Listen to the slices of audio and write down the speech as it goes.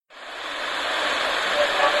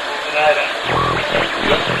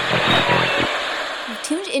You've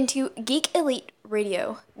tuned into Geek Elite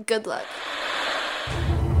Radio. Good luck.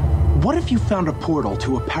 What if you found a portal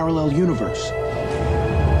to a parallel universe?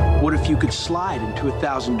 What if you could slide into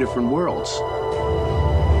 1,000 different worlds?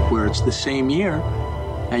 Where it's the same year,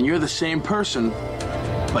 and you're the same person,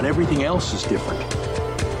 but everything else is different.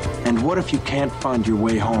 And what if you can't find your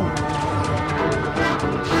way home?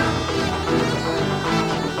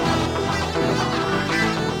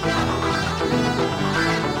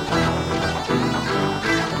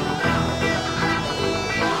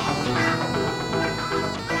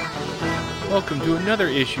 Welcome to another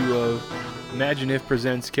issue of Imagine If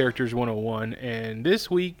Presents Characters 101, and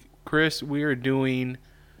this week, Chris, we are doing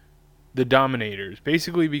the Dominators,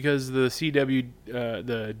 basically because the DC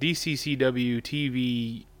CW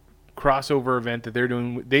TV crossover event that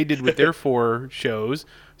they did with their 4 shows,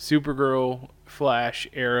 Supergirl, Flash,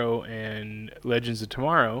 Arrow, and Legends of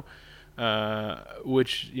Tomorrow,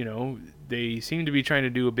 which, you know, they seem to be trying to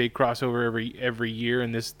do a big crossover every year,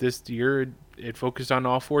 and this year it focused on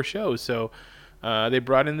all 4 shows. So they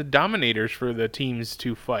brought in the Dominators for the teams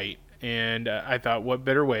to fight. And I thought, what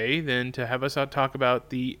better way than to have us talk about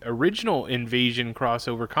the original Invasion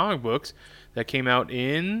crossover comic books that came out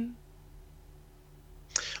in...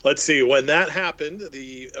 Let's see, when that happened,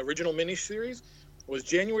 the original miniseries was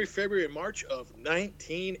January, February, and March of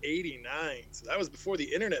 1989. So that was before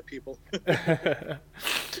the internet, people.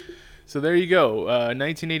 So there you go,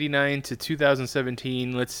 1989 to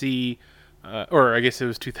 2017. Let's see, or I guess it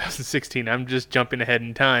was 2016. I'm just jumping ahead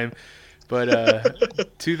in time. But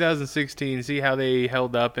 2016, see how they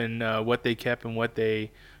held up and what they kept and what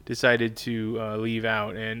they decided to leave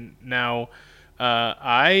out. And now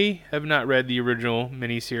I have not read the original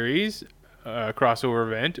miniseries crossover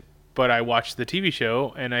event, but I watched the TV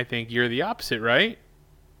show, and I think you're the opposite, right?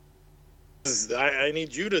 I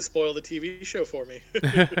need you to spoil the TV show for me.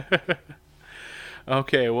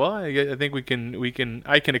 Okay, well, I think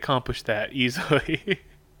I can accomplish that easily.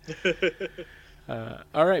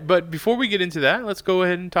 All right, but before we get into that, let's go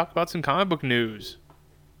ahead and talk about some comic book news.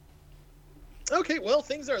 Okay, well,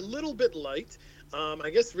 things are a little bit light. I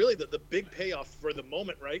guess really the big payoff for the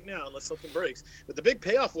moment right now, unless something breaks, but the big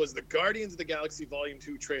payoff was the Guardians of the Galaxy Volume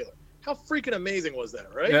 2 trailer. How freaking amazing was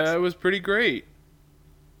that, right? Yeah, it was pretty great.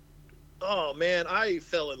 Oh, man, I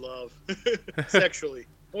fell in love sexually.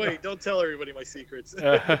 Wait, don't tell everybody my secrets.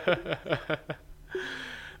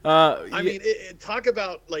 I mean, talk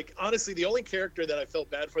about, like, honestly, the only character that I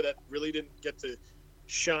felt bad for that really didn't get to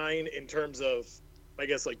shine in terms of, I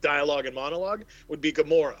guess, like, dialogue and monologue would be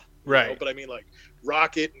Gamora. Right. Know? But, I mean, like,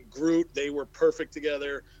 Rocket and Groot, they were perfect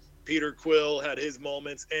together. Peter Quill had his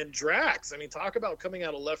moments. And Drax, I mean, talk about coming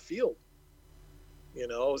out of left field. You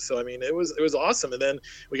know, so, I mean, it was awesome. And then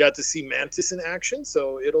we got to see Mantis in action,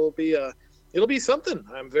 so it'll be something.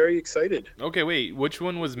 I'm very excited. Okay, wait, which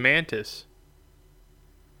one was Mantis?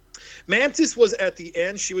 Mantis was at the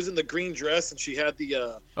end. She was in the green dress, and she had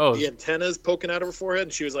the antennas poking out of her forehead,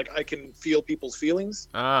 and she was like, I can feel people's feelings.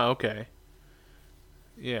 Ah, okay.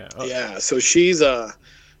 Yeah. Oh. Yeah, so she's going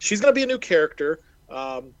to be a new character.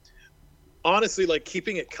 Honestly, like,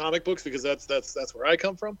 keeping it comic books, because that's where I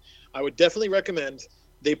come from, I would definitely recommend.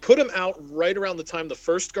 They put them out right around the time the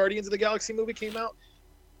first Guardians of the Galaxy movie came out.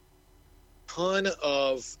 Ton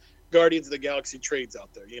of Guardians of the Galaxy trades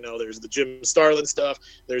out there. You know, there's the Jim Starlin stuff,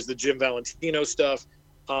 there's the Jim Valentino stuff,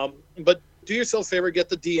 but do yourself a favor, get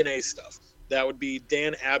the DNA stuff. That would be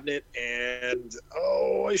Dan Abnett and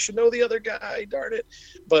I should know the other guy, darn it,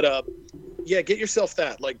 but yeah, get yourself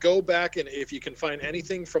that. Like, go back, and if you can find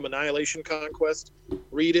anything from Annihilation Conquest,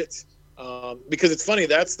 read it, because it's funny,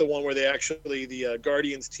 that's the one where they actually, the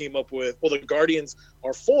Guardians team up with, well, the Guardians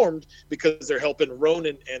are formed because they're helping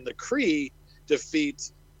Ronan and the Kree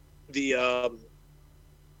defeat the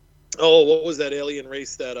what was that alien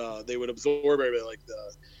race that they would absorb everybody, like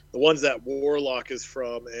the ones that Warlock is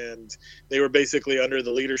from, and they were basically under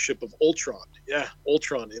the leadership of Ultron. Yeah,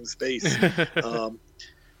 Ultron in space.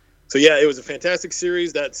 So yeah, it was a fantastic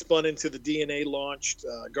series that spun into the DNA launched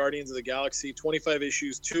Guardians of the Galaxy, 25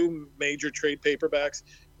 issues, 2 major trade paperbacks.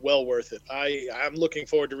 Well worth it. I'm looking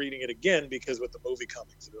forward to reading it again because with the movie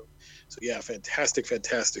coming through. So yeah, fantastic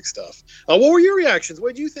stuff. What were your reactions?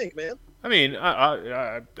 What did you think, man? I mean,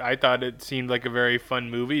 I thought it seemed like a very fun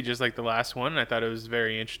movie, just like the last one. I thought it was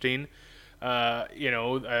very interesting. To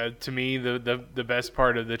me, the best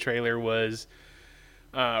part of the trailer was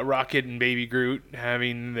Rocket and Baby Groot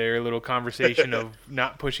having their little conversation of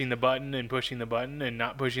not pushing the button and pushing the button and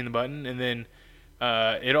not pushing the button, and then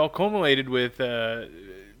it all culminated with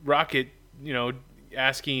Rocket,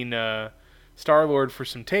 asking Star-Lord for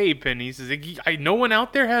some tape, and he says, no one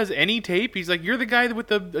out there has any tape? He's like, you're the guy with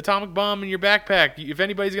the atomic bomb in your backpack. If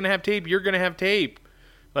anybody's going to have tape, you're going to have tape.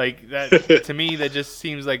 Like, that, to me, that just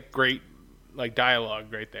seems like great, like,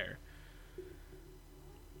 dialogue right there.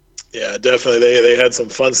 Yeah, definitely. They had some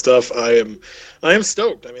fun stuff. I am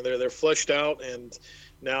stoked. I mean, they're fleshed out, and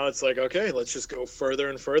now it's like, okay, let's just go further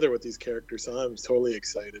and further with these characters. So I'm totally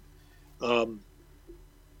excited.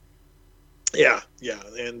 Yeah,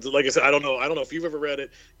 and like I said, I don't know if you've ever read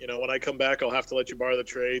it. You know, when I come back, I'll have to let you borrow the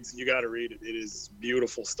trades. You got to read it. It is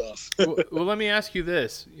beautiful stuff. well, let me ask you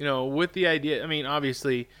this. You know, with the idea, I mean,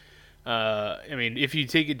 obviously, if you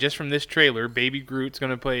take it just from this trailer, Baby Groot's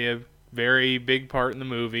going to play a very big part in the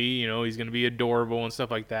movie. You know, he's going to be adorable and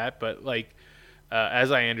stuff like that. But like,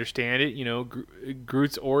 as I understand it, you know,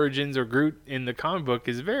 Groot's origins, or Groot in the comic book,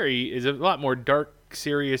 is a lot more dark,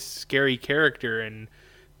 serious, scary character, and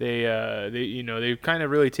they've kind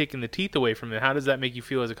of really taken the teeth away from it. How does that make you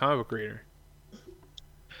feel as a comic book reader?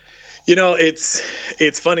 You know,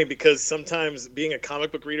 it's funny because sometimes being a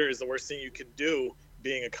comic book reader is the worst thing you can do,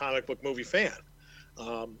 being a comic book movie fan.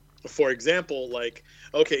 For example, like,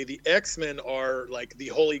 okay, the X-Men are like the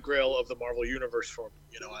holy grail of the Marvel Universe for me.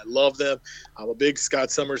 You know, I love them. I'm a big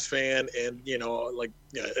Scott Summers fan. And, you know, like,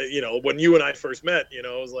 you know, when you and I first met, you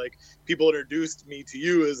know, it was like people introduced me to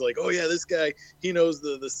you as like, oh, yeah, this guy, he knows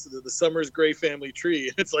the Summers Gray family tree.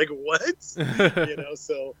 And it's like, what? You know,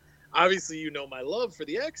 so obviously, you know, my love for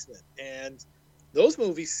the X-Men. And those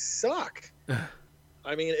movies suck.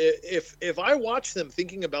 I mean, if I watch them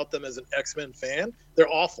thinking about them as an X-Men fan, they're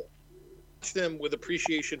awful. Watch them with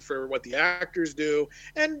appreciation for what the actors do,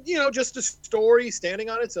 and you know, just a story standing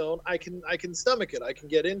on its own, I can stomach it. I can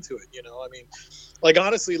get into it. You know, I mean, like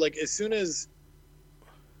honestly, like as soon as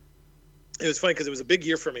it was funny because it was a big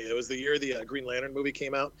year for me. It was the year the Green Lantern movie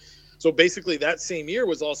came out. So basically, that same year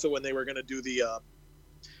was also when they were going to do the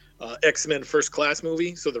X-Men First Class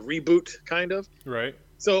movie. So the reboot, kind of. Right.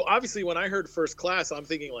 So obviously, when I heard First Class, I'm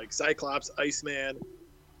thinking like Cyclops, Iceman,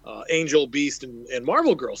 Angel, Beast, and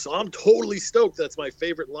Marvel Girl. So I'm totally stoked. That's my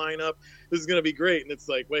favorite lineup. This is gonna be great. And it's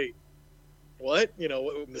like, wait, what? You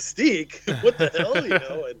know, Mystique? What the hell? You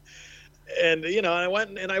know, and you know, I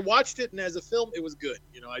went and I watched it, and as a film, it was good.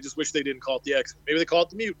 You know, I just wish they didn't call it the X-Men. Maybe they call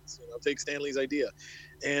it the Mutants. You know, take Stan Lee's idea,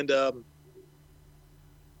 and you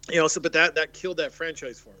know, so but that killed that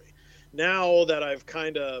franchise for me. Now that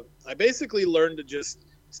I basically learned to just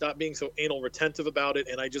stop being so anal retentive about it,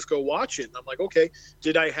 and I just go watch it. And I'm like, okay,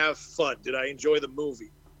 did I have fun? Did I enjoy the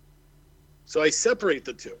movie? So I separate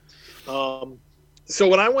the two. So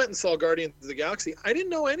when I went and saw Guardians of the Galaxy, I didn't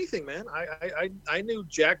know anything, man. I knew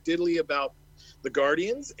Jack Diddley about the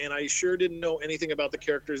Guardians, and I sure didn't know anything about the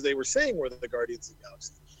characters they were saying were the Guardians of the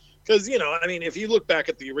Galaxy. Because, you know, I mean, if you look back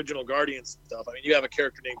at the original Guardians stuff, I mean, you have a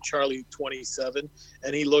character named Charlie 27,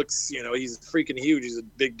 and he looks, you know, he's freaking huge. He's a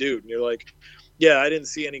big dude. And you're like, yeah, I didn't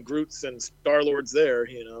see any Groots and Star-Lords there,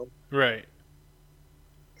 you know. Right.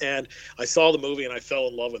 And I saw the movie, and I fell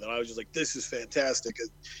in love with it. I was just like, this is fantastic.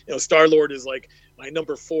 You know, Star-Lord is like my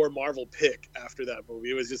number 4 Marvel pick after that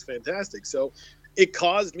movie. It was just fantastic. So it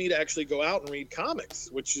caused me to actually go out and read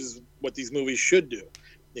comics, which is what these movies should do.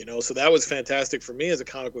 You know, so that was fantastic for me as a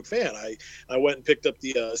comic book fan. I went and picked up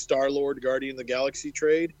the Star-Lord Guardian of the Galaxy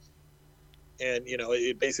trade. And, you know,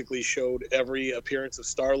 it basically showed every appearance of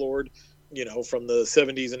Star-Lord, you know, from the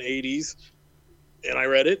 70s and 80s. And I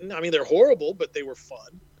read it. And, I mean, they're horrible, but they were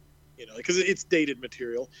fun, you know, because it's dated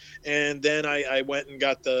material. And then I went and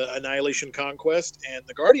got the Annihilation Conquest and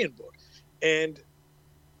the Guardian book. And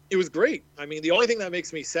it was great. I mean, the only thing that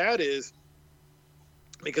makes me sad is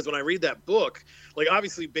because when I read that book, like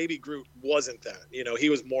obviously Baby Groot wasn't that, you know,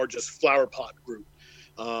 he was more just flower pot Groot.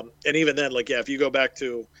 And even then, like, yeah, if you go back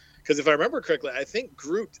to, because if I remember correctly, I think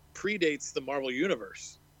Groot predates the Marvel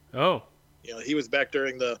Universe. Oh. You know, he was back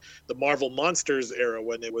during the Marvel Monsters era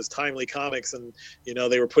when it was Timely Comics and, you know,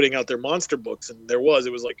 they were putting out their monster books. And it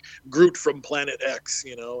was like Groot from Planet X,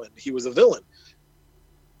 you know, and he was a villain.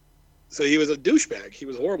 So he was a douchebag. He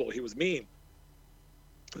was horrible. He was mean.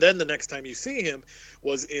 Then the next time you see him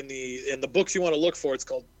was in the books you want to look for. It's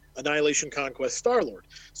called Annihilation Conquest Star-Lord.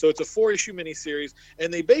 So it's a 4-issue miniseries,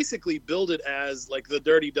 and they basically build it as like the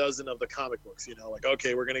Dirty Dozen of the comic books. You know, like,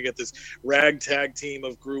 okay, we're going to get this ragtag team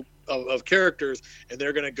of group of characters, and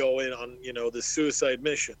they're going to go in on, you know, this suicide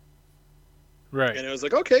mission. Right. And it was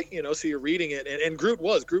like, okay, you know, so you're reading it, and Groot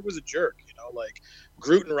was a jerk, you know, like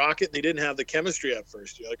Groot and Rocket, they didn't have the chemistry at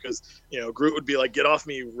first, you know, because, you know, Groot would be like, get off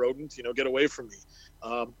me, you rodent, you know, get away from me.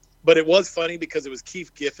 But it was funny because it was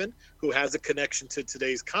Keith Giffen, who has a connection to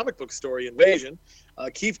today's comic book story, Invasion.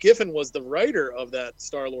 Keith Giffen was the writer of that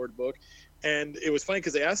Star-Lord book, And it was funny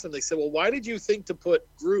because they asked him, they said, well, why did you think to put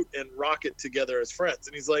Groot and Rocket together as friends?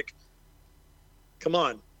 And he's like, come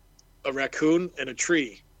on, a raccoon and a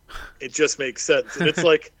tree. It just makes sense. And it's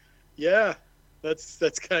like, yeah, that's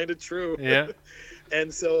kind of true. Yeah.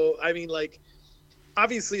 And so, I mean, like,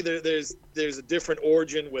 obviously there's a different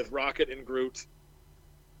origin with Rocket and Groot.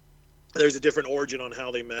 There's a different origin on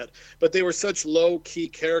how they met, but they were such low-key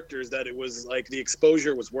characters that it was like the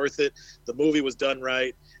exposure was worth it. The movie was done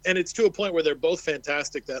right, and it's to a point where they're both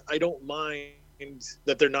fantastic that I don't mind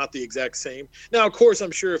that they're not the exact same. Now, of course,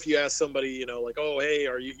 I'm sure if you ask somebody, like, oh, hey,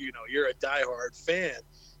 are you're a diehard fan,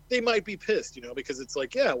 they might be pissed, because it's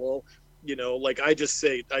like, yeah, well, like I just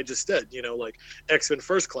said, like X-Men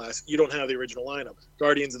First Class, you don't have the original lineup.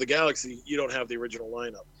 Guardians of the Galaxy, you don't have the original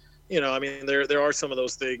lineup. I mean, there are some of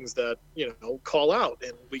those things that, call out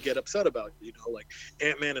and we get upset about, like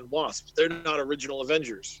Ant-Man and Wasp. They're not original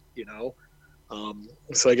Avengers,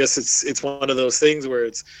 So I guess it's one of those things where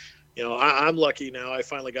it's, I'm lucky now. I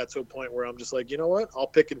finally got to a point where I'm just like, you know what? I'll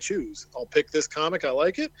pick and choose. I'll pick this comic. I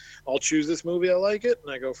like it. I'll choose this movie. I like it.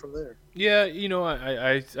 And I go from there. Yeah,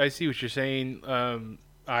 I see what you're saying.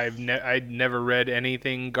 I'd never read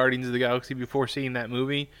anything Guardians of the Galaxy before seeing that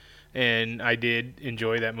movie. And I did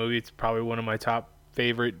enjoy that movie. It's probably one of my top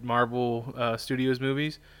favorite Marvel Studios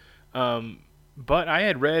movies. But I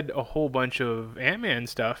had read a whole bunch of Ant-Man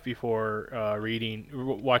stuff before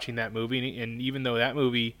watching that movie. And even though that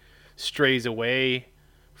movie strays away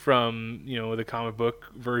from the comic book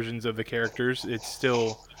versions of the characters,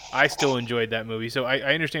 I still enjoyed that movie. So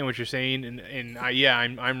I understand what you're saying, and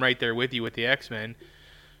I'm right there with you with the X-Men,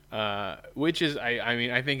 which is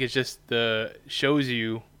I think it's just shows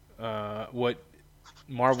you what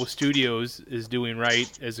Marvel Studios is doing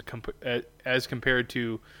right as compared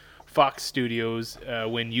to Fox Studios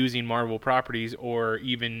when using Marvel properties, or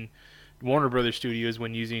even Warner Brothers Studios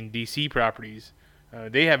when using DC properties.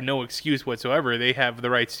 They have no excuse whatsoever. They have the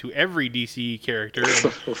rights to every DC character,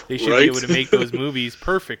 and they should be able to make those movies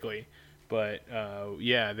perfectly. But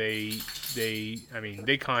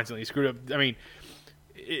they constantly screwed up. I mean,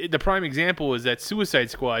 the prime example is that Suicide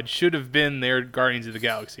Squad should have been their Guardians of the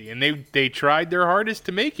Galaxy, and they tried their hardest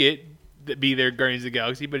to make it be their Guardians of the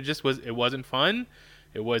Galaxy, but it wasn't fun,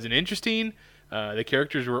 it wasn't interesting. The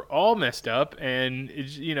characters were all messed up, and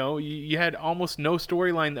you had almost no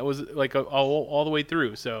storyline that was like all the way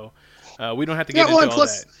through. So we don't have to get into all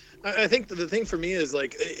that. I think the thing for me is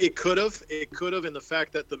like it could have in the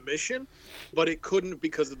fact that the mission, but it couldn't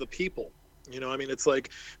because of the people. I mean, it's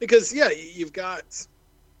like because you've got.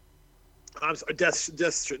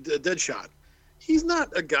 Deadshot. He's not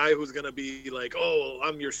a guy who's going to be like, oh,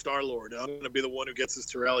 I'm your Star-Lord. I'm going to be the one who gets us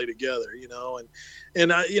to rally together,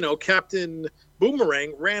 And Captain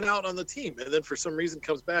Boomerang ran out on the team, and then for some reason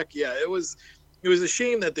comes back. Yeah, it was a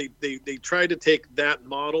shame that they tried to take that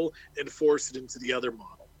model and force it into the other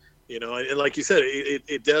model, And like you said,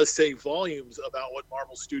 it does say volumes about what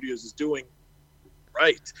Marvel Studios is doing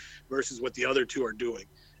right versus what the other two are doing.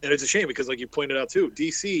 And it's a shame because, like you pointed out too,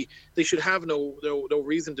 DC, they should have no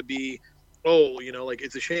reason to be, like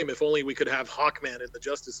it's a shame if only we could have Hawkman in the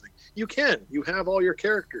Justice League. You can. You have all your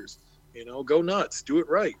characters. Go nuts. Do it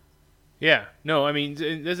right. Yeah. No, I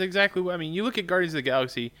mean, that's exactly what I mean. You look at Guardians of the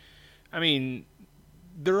Galaxy, I mean,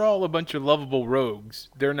 they're all a bunch of lovable rogues.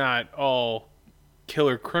 They're not all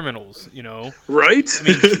killer criminals, Right? I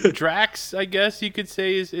mean, Drax, I guess you could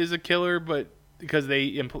say, is a killer, but because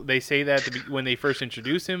they say that when they first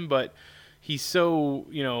introduce him, but he's so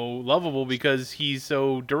lovable because he's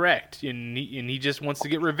so direct, and he just wants to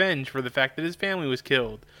get revenge for the fact that his family was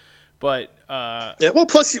killed. But well,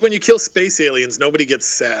 plus when you kill space aliens, nobody gets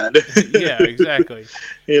sad. Yeah, exactly.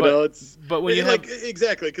 But when you have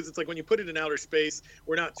exactly, because it's like when you put it in outer space,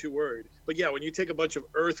 we're not too worried. But yeah, when you take a bunch of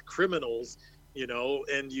Earth criminals,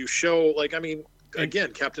 and you show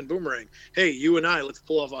again, Captain Boomerang, hey, you and I, let's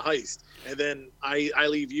pull off a heist, and then I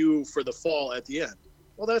leave you for the fall at the end.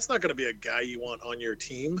 Well, that's not going to be a guy you want on your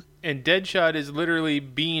team. And Deadshot is literally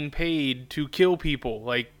being paid to kill people,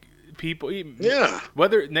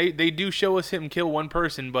 whether they do show us him kill one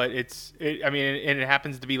person, but and it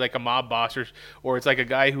happens to be like a mob boss, or it's like a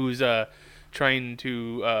guy who's trying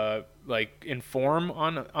to inform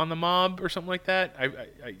on the mob or something like that.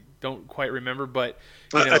 I don't quite remember, but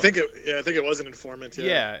I think it was an informant.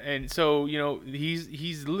 Yeah, and so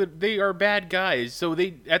they are bad guys. So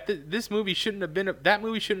this movie shouldn't have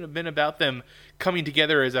been about them coming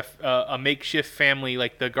together as a makeshift family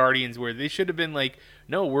like the Guardians were. They should have been like,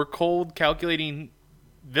 no, we're cold, calculating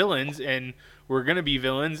villains, and we're gonna be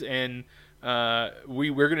villains, and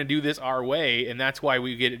we're gonna do this our way, and that's why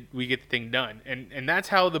we get the thing done. And that's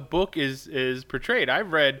how the book is portrayed.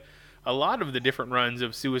 I've read a lot of the different runs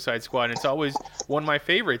of Suicide Squad. And it's always one of my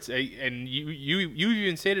favorites. And you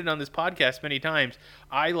even stated on this podcast many times,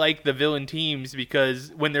 I like the villain teams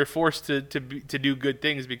because when they're forced to do good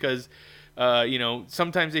things, because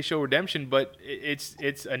sometimes they show redemption, but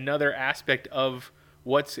it's another aspect of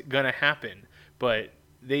what's gonna happen. But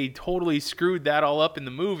they totally screwed that all up in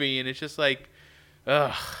the movie, and it's just like,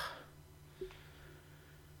 ugh.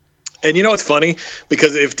 And you know what's funny?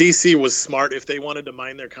 Because if DC was smart, if they wanted to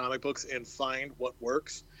mine their comic books and find what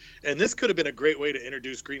works, and this could have been a great way to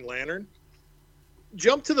introduce Green Lantern,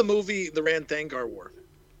 jump to the movie The Rann-Thangor War.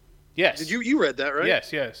 Yes. Did you read that, right?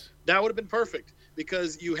 Yes. That would have been perfect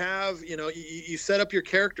because you have, you set up your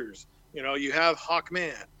characters. You have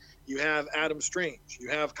Hawkman, you have Adam Strange, you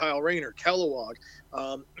have Kyle Rayner, Kilowog,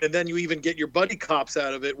 and then you even get your buddy cops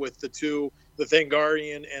out of it with the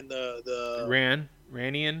Thangarian and the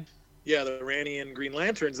Rannian. Yeah, the Rannian Green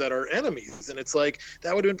Lanterns that are enemies. And it's like,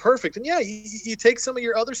 that would have been perfect. And yeah, you take some of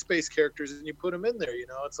your other space characters and you put them in there,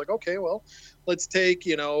 It's like, okay, well, let's take,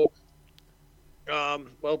 I don't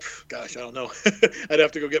know. I'd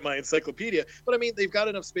have to go get my encyclopedia. But, I mean, they've got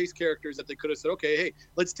enough space characters that they could have said, okay, hey,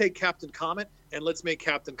 let's take Captain Comet and let's make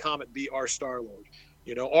Captain Comet be our Star-Lord.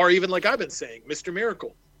 Or even like I've been saying, Mr.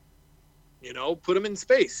 Miracle. Put him in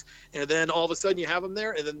space. And then all of a sudden you have him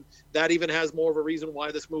there. And then that even has more of a reason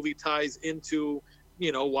why this movie ties into,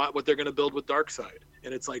 what they're going to build with Darkseid.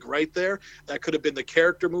 And it's like right there, that could have been the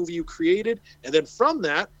character movie you created. And then from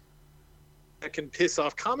that can piss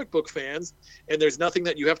off comic book fans. And there's nothing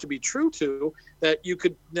that you have to be true to that you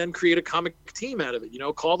could then create a comic team out of it.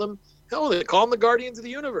 Call them the Guardians of the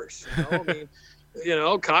Universe.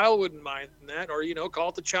 Kyle wouldn't mind that. Or, call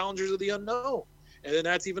it the Challengers of the Unknown. And then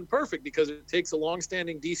that's even perfect because it takes a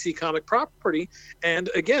long-standing DC comic property,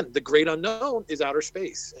 and again, the great unknown is outer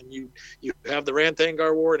space, and you have the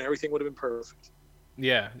Rann-Thangor War, and everything would have been perfect.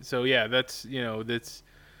 Yeah. So yeah, that's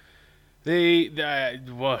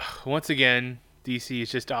once again, DC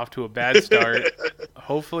is just off to a bad start.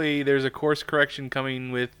 Hopefully, there's a course correction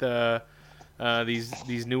coming with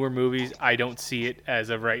these newer movies. I don't see it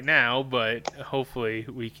as of right now, but hopefully,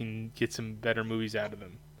 we can get some better movies out of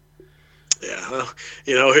them. Yeah, well,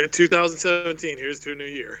 2017, here's to a new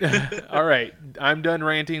year. All right, I'm done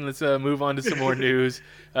ranting. Let's move on to some more news.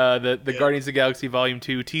 The Guardians of the Galaxy Volume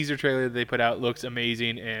 2 teaser trailer that they put out looks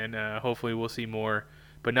amazing, and hopefully we'll see more,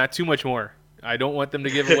 but not too much more. I don't want them to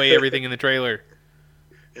give away everything in the trailer.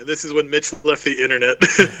 And this is when Mitch left the internet.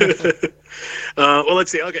 Well,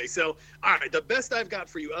 let's see. Okay, so, all right, the best I've got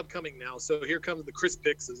for you upcoming now. So here comes the Chris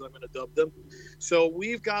Picks, as I'm going to dub them. So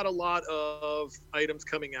we've got a lot of items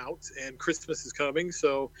coming out, and Christmas is coming.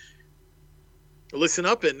 So listen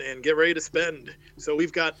up and get ready to spend. So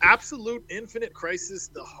we've got Absolute Infinite Crisis,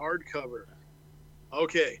 the hardcover.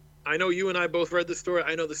 Okay, I know you and I both read the story.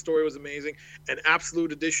 I know the story was amazing. And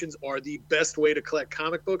Absolute editions are the best way to collect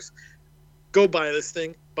comic books. Go buy this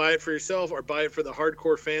thing. Buy it for yourself or buy it for the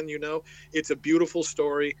hardcore fan. It's a beautiful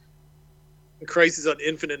story. Crisis on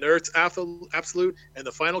Infinite Earths Absolute, and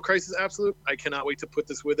the final Crisis Absolute. I cannot wait to put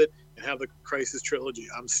this with it and have the Crisis trilogy.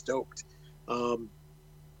 I'm stoked. So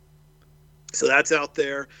that's out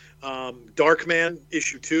there. Dead Man Dark Mansion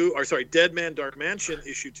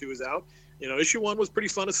issue 2 is out. Issue 1 was pretty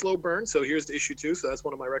fun, a slow burn. So here's the issue 2. So that's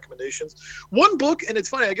one of my recommendations. One book, and it's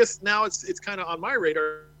funny. I guess now it's kind of on my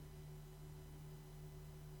radar,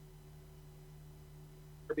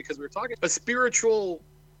 because we were talking a spiritual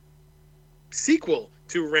sequel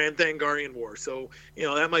to Rann-Thangarian War. So,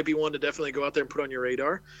 that might be one to definitely go out there and put on your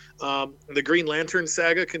radar. The Green Lantern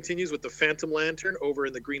saga continues with the Phantom Lantern over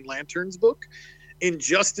in the Green Lanterns book.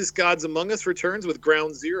 Injustice Gods Among Us returns with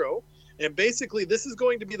Ground Zero. And basically, this is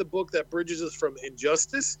going to be the book that bridges us from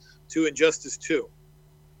Injustice to Injustice 2.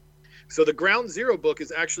 So the Ground Zero book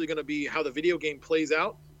is actually going to be how the video game plays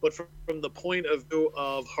out, but from the point of view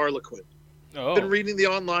of Harlequin. Oh. Been reading the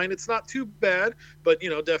online. It's not too bad, but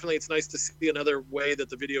definitely it's nice to see another way that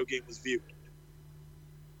the video game was viewed.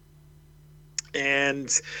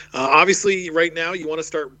 And obviously, right now, you want to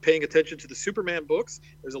start paying attention to the Superman books.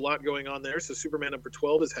 There's a lot going on there. So Superman number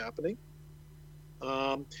 12 is happening.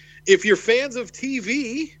 If you're fans of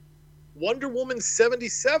TV, Wonder Woman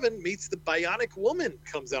 77 meets the Bionic Woman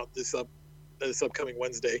comes out this upcoming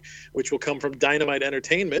Wednesday, which will come from Dynamite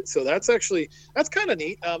Entertainment. So that's kind of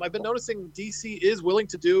neat. I've been noticing DC is willing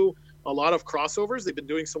to do a lot of crossovers. They've been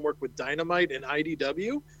doing some work with Dynamite and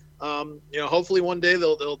IDW. Hopefully one day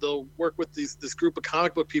they'll work with this group of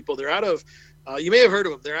comic book people. They're out of, you may have heard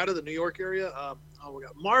of them. They're out of the New York area.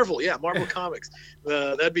 Marvel, Marvel Comics.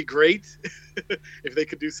 That'd be great if they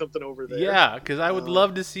could do something over there. Yeah, because I would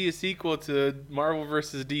love to see a sequel to Marvel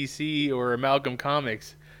versus DC or Amalgam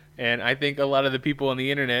Comics. And I think a lot of the people on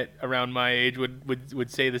the internet around my age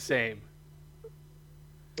would say the same.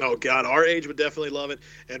 Oh God, our age would definitely love it,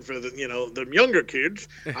 and for the the younger kids,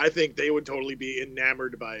 I think they would totally be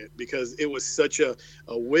enamored by it because it was such a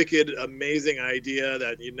wicked, amazing idea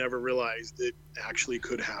that you never realized it actually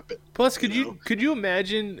could happen. Plus, could you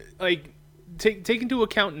imagine, like, take into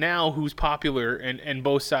account now who's popular and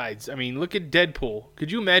both sides? I mean, look at Deadpool.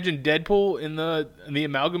 Could you imagine Deadpool in the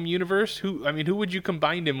Amalgam universe? Who would you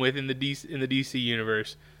combine him with in the DC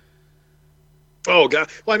universe? Oh God!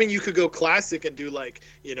 Well, I mean, you could go classic and do like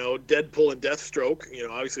Deadpool and Deathstroke.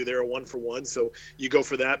 Obviously they're a 1-for-1, so you go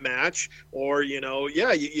for that match. Or you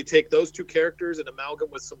take those two characters and amalgam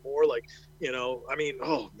with some more. Like I mean,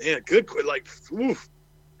 oh man, good. Like, oof.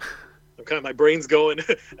 I'm kind of, my brain's going.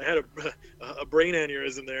 I had a brain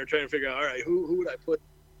aneurysm there trying to figure out. All right, who would I put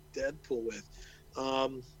Deadpool with?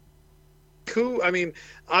 I mean,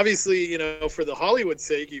 obviously, for the Hollywood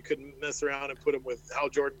sake, you could mess around and put him with Hal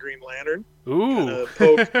Jordan, Green Lantern. Ooh,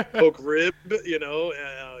 poke rib,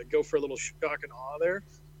 go for a little shock and awe there.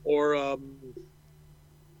 Or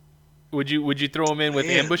would you throw him in with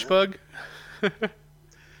Ambush Bug?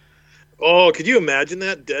 Oh, could you imagine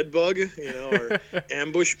that? Dead Bug, or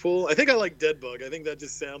Ambush Pull? I think I like Dead Bug. I think that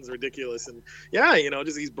just sounds ridiculous. And yeah,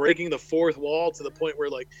 just he's breaking the fourth wall to the point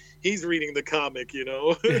where like he's reading the comic,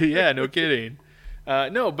 Yeah, no kidding.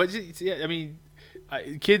 No, but yeah, I mean,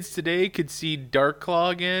 kids today could see Dark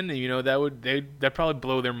Claw again. That probably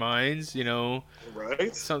blow their minds.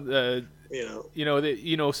 Right. Some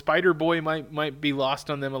Spider Boy might be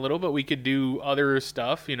lost on them a little, but we could do other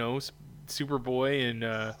stuff. Superboy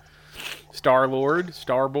and Star-Lord,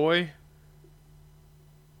 Starboy.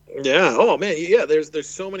 Yeah. Oh man. Yeah. There's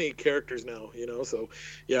so many characters now. So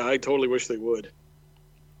yeah, I totally wish they would.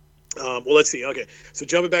 Well, let's see. Okay. So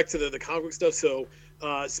jumping back to the comic book stuff. So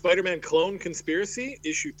Spider-Man Clone Conspiracy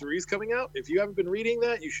issue 3 is coming out. If you haven't been reading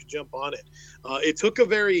that, you should jump on it. It took a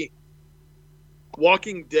very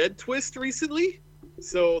Walking Dead twist recently,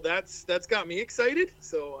 so that's got me excited.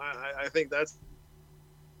 So I think that's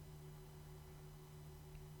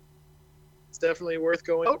definitely worth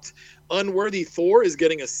going out. Unworthy Thor is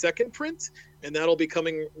getting a second print, and that'll be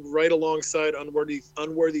coming right alongside Unworthy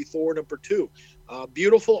Thor number 2.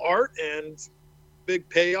 Beautiful art and big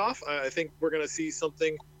payoff. I think we're going to see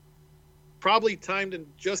something probably timed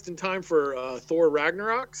just in time for Thor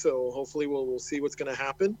Ragnarok. So hopefully we'll see what's going to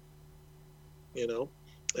happen.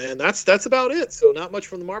 And that's about it. So not much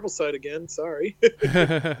from the Marvel side again. Sorry.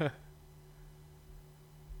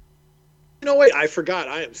 Wait, I forgot.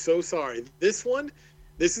 I am so sorry. This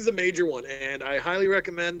is a major one, and I highly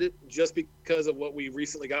recommend it just because of what we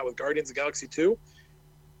recently got with Guardians of the Galaxy 2.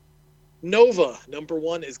 Nova, number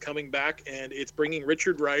 1, is coming back, and it's bringing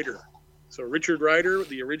Richard Rider. So Richard Rider,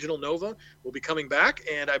 the original Nova, will be coming back,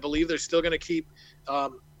 and I believe they're still going to keep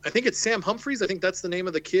I think it's Sam Humphries. I think that's the name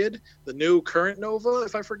of the kid, the new current Nova,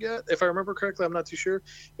 if I remember correctly. I'm not too sure.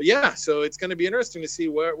 But yeah, so it's going to be interesting to see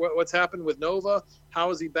what's happened with Nova. How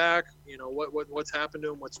is he back? What's happened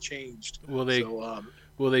to him? What's changed? Will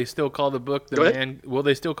they still call the book Will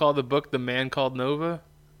they still call the book The Man Called Nova?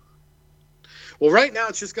 Well, right now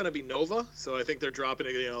it's just going to be Nova, so I think they're dropping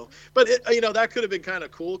it. But that could have been kind of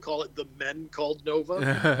cool. Call it The Men Called Nova.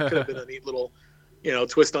 Could have been a neat little,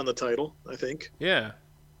 twist on the title, I think. Yeah.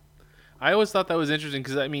 I always thought that was interesting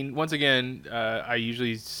because, I mean, once again, I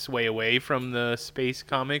usually sway away from the space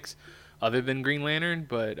comics other than Green Lantern,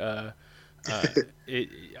 but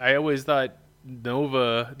I always thought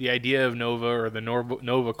Nova, the idea of Nova or the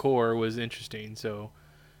Nova Corps was interesting. So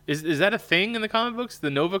is that a thing in the comic books,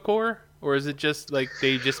 the Nova Corps, or is it just like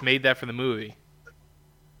they just made that for the movie?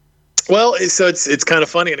 Well, it's kind of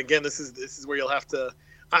funny, and again, this is where you'll have to.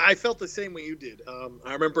 I felt the same way you did.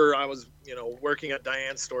 I remember I was, working at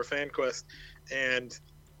Diane's store, FanQuest, and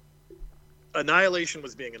Annihilation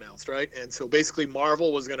was being announced, right? And so basically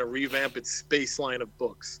Marvel was going to revamp its space line of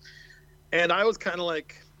books. And I was kind of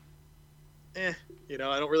like, I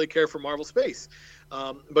don't really care for Marvel Space.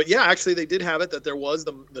 But yeah, actually they did have it that there was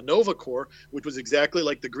the Nova Corps, which was exactly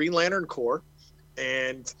like the Green Lantern Corps.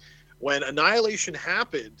 And when Annihilation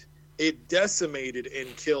happened, it decimated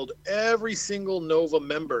and killed every single Nova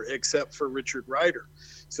member except for Richard Rider.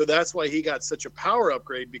 So that's why he got such a power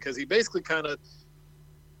upgrade, because he basically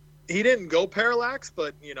he didn't go Parallax,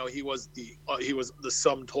 but he was the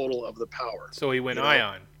sum total of the power. So he went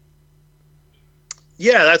Ion.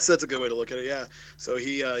 Yeah, that's a good way to look at it. Yeah, so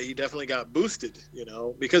he definitely got boosted,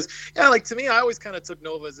 because like to me, I always kind of took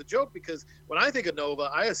Nova as a joke because when I think of Nova,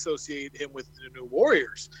 I associate him with the New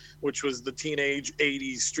Warriors, which was the teenage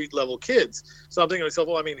 '80s street level kids. So I'm thinking to myself,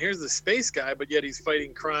 well, I mean, here's the space guy, but yet he's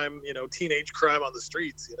fighting crime, teenage crime on the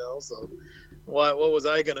streets, So what was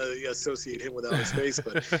I gonna associate him with outer space?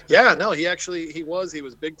 But yeah, no, he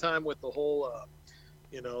was big time with the whole.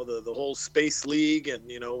 The whole space league, and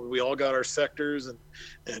we all got our sectors,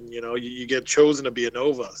 and you get chosen to be a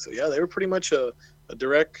Nova. So yeah, they were pretty much a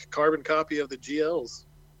direct carbon copy of the GLs.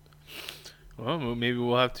 Well, maybe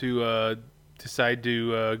we'll have to decide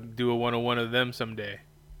to do a 101 of them someday.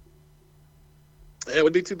 It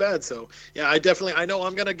would be too bad. So yeah, I know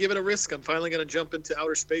I'm gonna give it a risk. I'm finally gonna jump into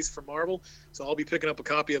outer space for Marvel, so I'll be picking up a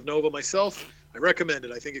copy of Nova myself. I recommend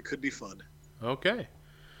it. I think it could be fun. Okay.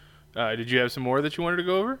 Did you have some more that you wanted to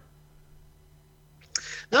go over?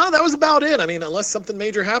 No, that was about it. I mean, unless something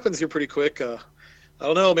major happens here pretty quick, I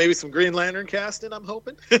don't know. Maybe some Green Lantern casting. I'm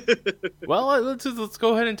hoping. Well, let's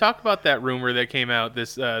go ahead and talk about that rumor that came out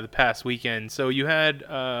the past weekend. So you had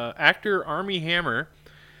actor Armie Hammer.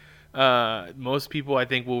 Most people, I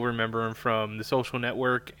think, will remember him from The Social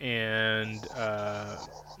Network and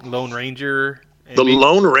Lone Ranger.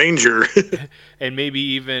 Lone Ranger. And maybe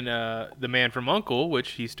even The Man from U.N.C.L.E.,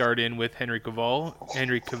 which he starred in with Henry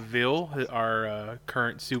Cavill, our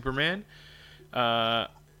current Superman. I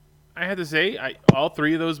have to say, all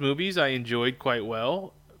three of those movies I enjoyed quite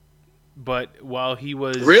well. But while he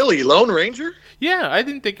was... Really? Lone Ranger? Yeah, I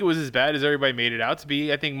didn't think it was as bad as everybody made it out to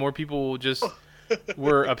be. I think more people just...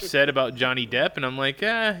 were upset about Johnny Depp, and I'm like,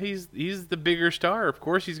 he's the bigger star. Of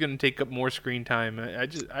course, he's going to take up more screen time.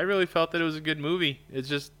 I really felt that it was a good movie. It's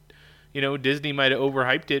just, Disney might have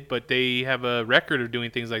overhyped it, but they have a record of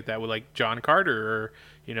doing things like that with like John Carter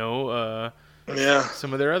or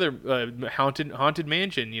some of their other Haunted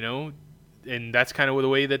Mansion, and that's kind of the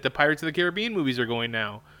way that the Pirates of the Caribbean movies are going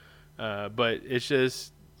now. But it's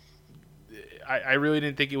just, I really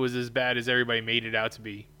didn't think it was as bad as everybody made it out to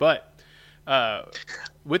be, but.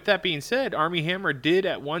 With that being said, Armie Hammer did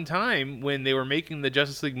at one time when they were making the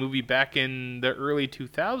Justice League movie back in the early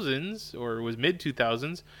 2000s, or it was mid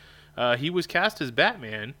 2000s, he was cast as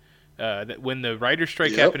Batman. That when the writer's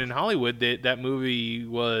strike happened in Hollywood, that movie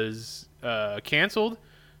was canceled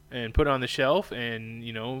and put on the shelf, and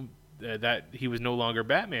that he was no longer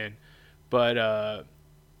Batman. But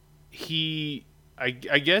I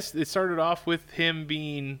guess it started off with him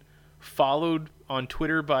being followed on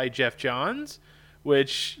Twitter by Jeff Johns,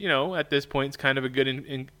 which at this point is kind of a good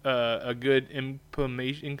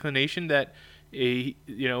inclination that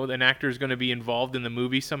an actor is going to be involved in the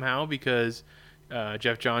movie somehow, because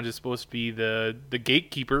Jeff Johns is supposed to be the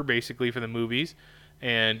gatekeeper basically for the movies,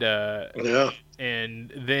 and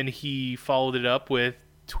and then he followed it up with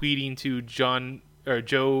tweeting to Joe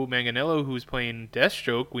Manganiello, who's playing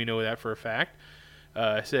Deathstroke. We know that for a fact.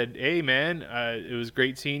 Said, "Hey man, it was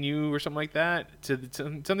great seeing you," or something like that,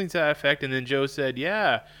 something to that effect. And then Joe said,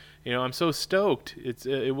 "Yeah, I'm so stoked.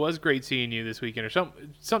 It was great seeing you this weekend," or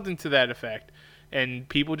something to that effect. And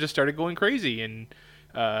people just started going crazy. And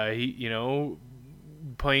he,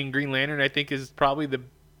 playing Green Lantern, I think, is probably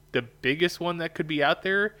the biggest one that could be out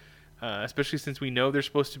there, especially since we know there's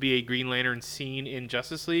supposed to be a Green Lantern scene in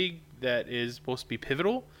Justice League that is supposed to be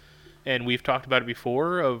pivotal. And we've talked about it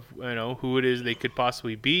before of who it is they could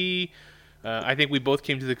possibly be. I think we both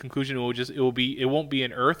came to the conclusion it won't be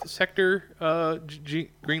an Earth sector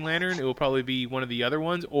Green Lantern. It will probably be one of the other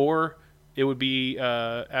ones, or it would be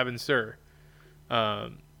Abin Sur.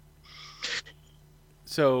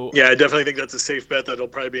 So yeah, I definitely think that's a safe bet that it'll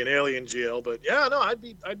probably be an alien GL. But yeah, no, I'd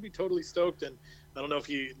be totally stoked. And I don't know if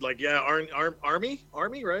he Army,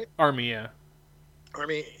 right? Army, yeah.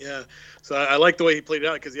 Army, yeah. So I like the way he played it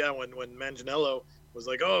out because when Manganiello was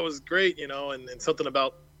like, "Oh, it was great," and something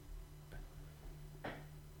about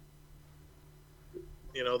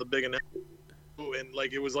the big announcement, and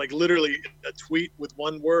like it was like literally a tweet with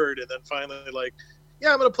one word, and then finally like,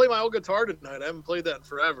 "Yeah, I'm gonna play my old guitar tonight. I haven't played that in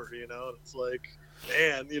forever," And it's like,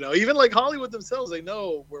 man, even like Hollywood themselves, they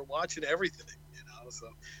know we're watching everything. So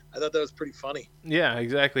I thought that was pretty funny. Yeah,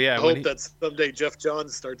 exactly. Yeah, I hope that someday Jeff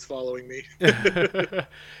Johns starts following me.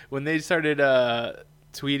 When they started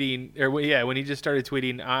tweeting, when he just started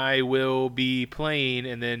tweeting, "I will be playing,"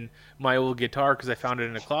 and then my old guitar because I found it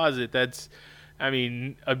in a closet.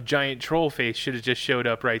 A giant troll face should have just showed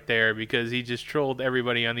up right there because he just trolled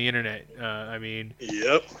everybody on the internet.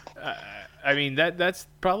 Yep. That's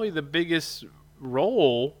probably the biggest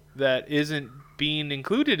role that isn't being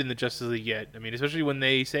included in the Justice League yet. Especially when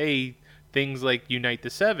they say things like Unite the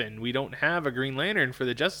Seven. We don't have a Green Lantern for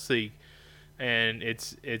the Justice League. and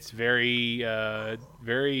it's very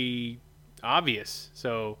very obvious.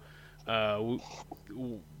 So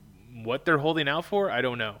what they're holding out for, I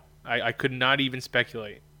don't know. I could not even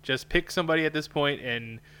speculate. Just pick somebody at this point,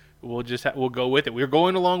 and we'll just we'll go with it. We're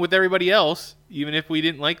going along with everybody else, even if we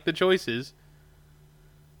didn't like the choices.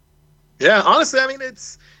 Yeah, honestly, I mean,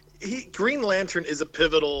 Green Lantern is a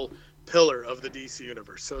pivotal pillar of the DC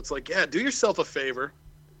universe. So it's like, yeah, do yourself a favor.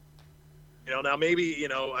 Now maybe,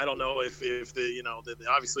 I don't know if the,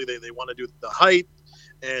 obviously they want to do the hype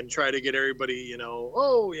and try to get everybody,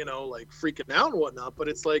 like freaking out and whatnot. But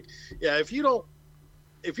it's like, yeah, if you don't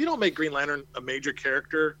make Green Lantern a major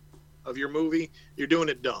character of your movie, you're doing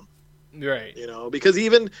it dumb. Right. Because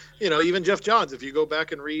even Jeff Johns, if you go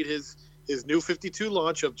back and read his New 52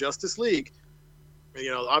 launch of Justice League,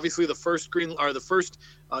 obviously the first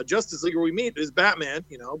Justice Leaguer we meet is Batman,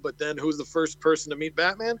 but then who's the first person to meet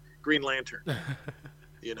Batman? Green Lantern.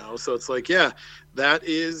 So it's like, yeah, that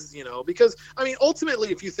is, because I mean,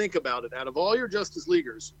 ultimately, if you think about it, out of all your Justice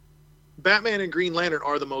Leaguers, Batman and Green Lantern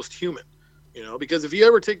are the most human, because if you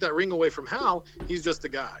ever take that ring away from Hal, he's just a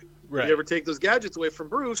guy. Right. If you ever take those gadgets away from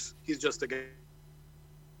Bruce, he's just a guy.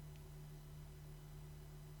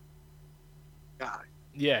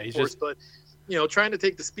 Yeah, he's Force, just. But trying to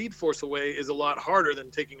take the Speed Force away is a lot harder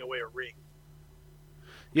than taking away a ring.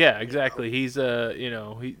 Yeah, exactly. He's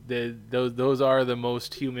those are the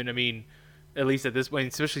most human. I mean, at least at this point,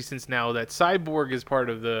 especially since now that Cyborg is part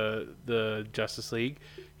of the Justice League,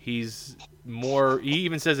 he's more. He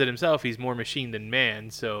even says it himself. He's more machine than man.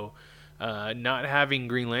 So, not having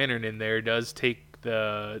Green Lantern in there does take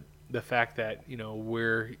the fact that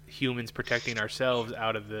we're humans protecting ourselves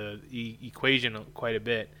out of the equation quite a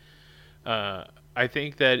bit. I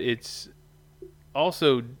think that it's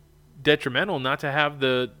also detrimental not to have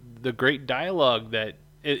the great dialogue that,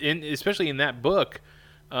 especially in that book,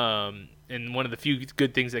 and one of the few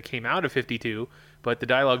good things that came out of 52. But the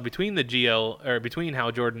dialogue between the GL or between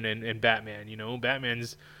Hal Jordan and Batman,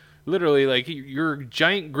 Batman's literally like, you're a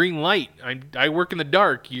giant green light. I work in the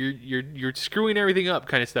dark. You're screwing everything up,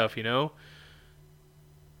 kind of stuff,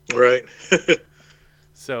 Right.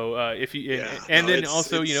 So then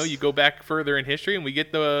also you go back further in history and we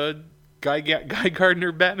get the Guy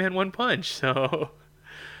Gardner Batman One Punch. So.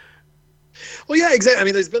 Well, yeah, exactly. I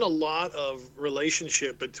mean, there's been a lot of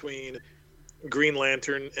relationship between Green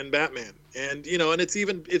Lantern and Batman, and and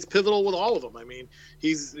it's pivotal with all of them. I mean,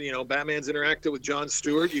 he's Batman's interacted with Jon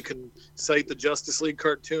Stewart. You can cite the Justice League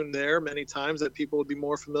cartoon there many times that people would be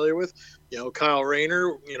more familiar with. Kyle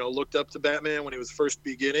Rayner, looked up to Batman when he was first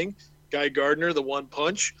beginning. Guy Gardner, the One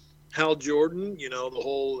Punch. Hal Jordan, the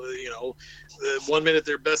whole, 1 minute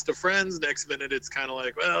they're best of friends, next minute it's kind of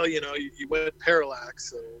like, well, you went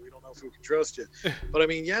parallax, so we don't know if we can trust you. But I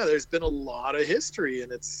mean, yeah, there's been a lot of history,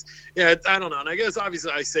 and I don't know. And I guess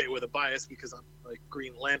obviously I say it with a bias because I'm like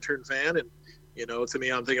Green Lantern fan, and to me,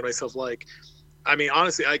 I'm thinking to myself like, I mean,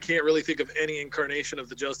 honestly, I can't really think of any incarnation of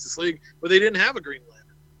the Justice League where they didn't have a Green Lantern.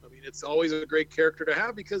 It's always a great character to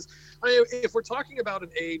have because if we're talking about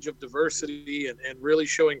an age of diversity and really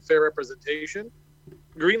showing fair representation,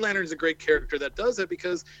 Green Lantern's a great character that does it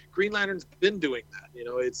because Green Lantern's been doing that.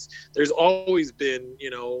 There's always been,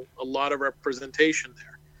 a lot of representation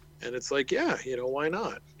there. And it's like, yeah, why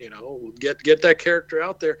not? Get that character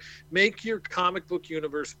out there. Make your comic book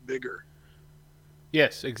universe bigger.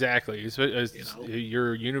 Yes, exactly.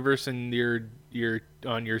 Your universe and your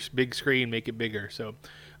on your big screen, make it bigger. So,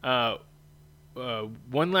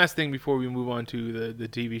 one last thing before we move on to the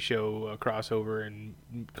TV show crossover and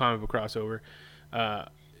comic book crossover.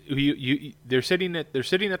 They're sitting at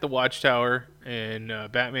the Watchtower, and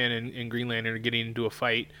Batman and Green Lantern are getting into a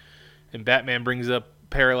fight, and Batman brings up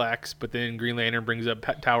Parallax, but then Green Lantern brings up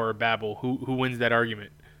Tower of Babel. Who wins that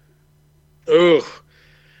argument? Oh,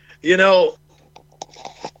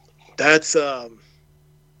 that's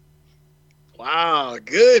wow,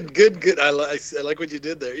 good. I like what you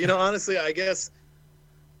did there. Honestly, I guess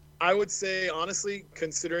I would say, honestly,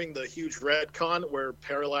 considering the huge retcon where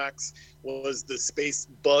Parallax was the space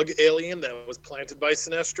bug alien that was planted by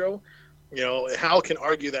Sinestro, Hal can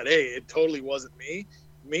argue that, hey, it totally wasn't me.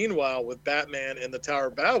 Meanwhile, with Batman and the Tower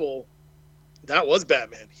of Babel, that was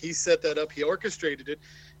Batman. He set that up. He orchestrated it.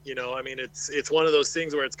 I mean, it's one of those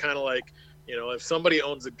things where it's kind of like, if somebody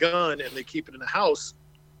owns a gun and they keep it in a house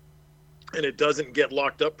and it doesn't get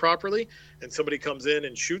locked up properly and somebody comes in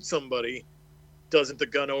and shoots somebody, doesn't the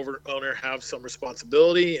gun owner have some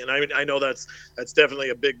responsibility? And I mean, I know that's definitely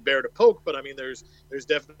a big bear to poke, but I mean, there's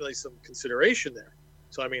definitely some consideration there.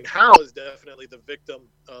 So I mean, Hal is definitely the victim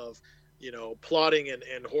of plotting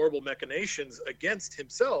and horrible machinations against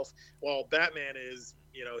himself, while Batman is,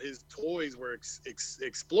 his toys were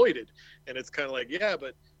exploited. And it's kind of like, yeah,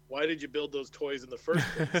 but why did you build those toys in the first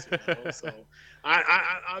place? So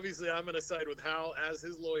I obviously I'm going to side with Hal as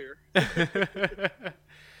his lawyer.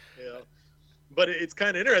 But it's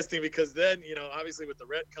kind of interesting because then, obviously with the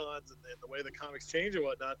retcons and the way the comics change and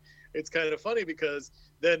whatnot, it's kind of funny because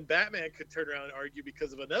then Batman could turn around and argue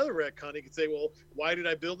because of another retcon. He could say, well, why did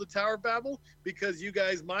I build the Tower of Babel? Because you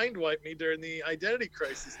guys mind wiped me during the identity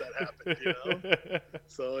crisis that happened,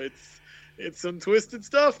 So it's some twisted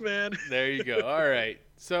stuff, man. There you go. All right.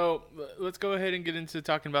 So let's go ahead and get into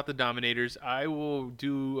talking about the Dominators. I will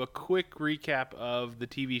do a quick recap of the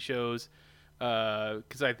TV shows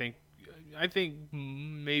because I think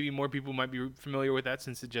maybe more people might be familiar with that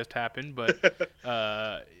since it just happened, but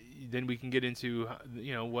then we can get into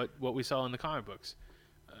what we saw in the comic books.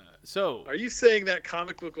 So, are you saying that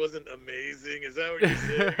comic book wasn't amazing? Is that what you're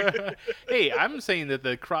saying? Hey, I'm saying that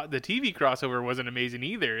the TV crossover wasn't amazing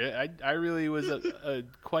either. I really was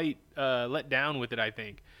quite let down with it, I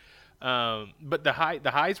think. But the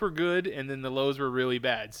highs were good, and then the lows were really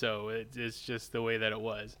bad. So it's just the way that it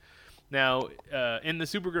was. Now, in the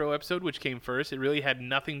Supergirl episode, which came first, it really had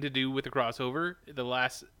nothing to do with the crossover. The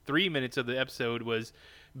last 3 minutes of the episode was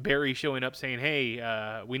Barry showing up saying,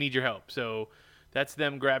 hey, we need your help. So that's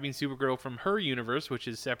them grabbing Supergirl from her universe, which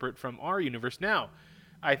is separate from our universe. Now,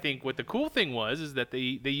 I think what the cool thing is that they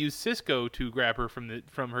used Cisco to grab her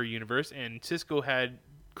from her universe, and Cisco had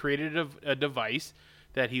created a device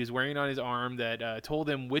that he was wearing on his arm that told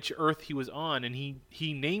him which Earth he was on, and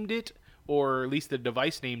he named it, or at least the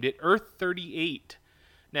device named it, Earth 38.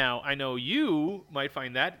 Now, I know you might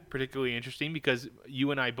find that particularly interesting because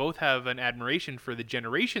you and I both have an admiration for the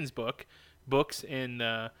Generations books in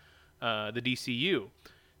the DCU.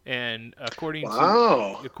 And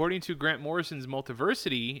according to Grant Morrison's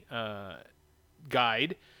Multiversity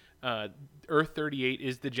guide, Earth 38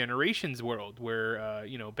 is the Generations world where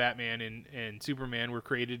Batman and Superman were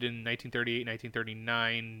created in 1938 and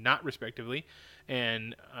 1939, not respectively,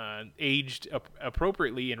 and aged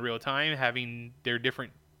appropriately in real time, having their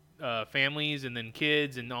different families and then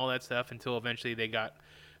kids and all that stuff until eventually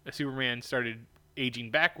Superman started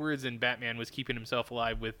aging backwards, and Batman was keeping himself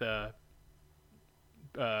alive with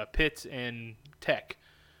pits and tech.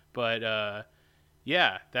 But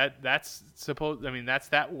that's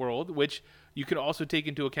that world, which you could also take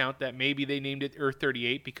into account that maybe they named it Earth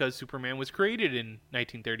 38 because Superman was created in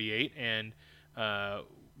 1938, and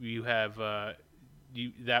you have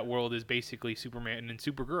that world is basically Superman and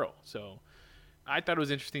Supergirl. So I thought it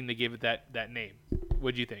was interesting they gave it that name.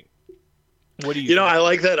 What do you think? What do you think? I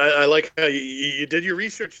like that. I like how you did your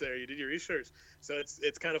research there. You did your research. So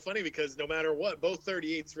it's kind of funny because no matter what, both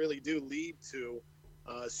 38s really do lead to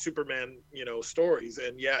Superman, stories.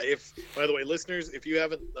 And if, by the way, listeners, if you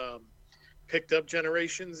haven't picked up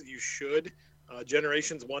Generations, you should.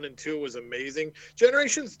 Generations 1 and 2 was amazing.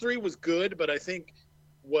 Generations 3 was good, but I think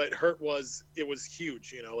what hurt was it was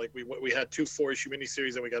huge. Like we had 2 4-issue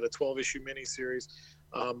miniseries and we got a 12-issue miniseries.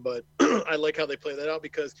 But I like how they play that out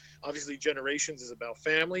because obviously Generations is about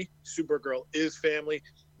family. Supergirl is family.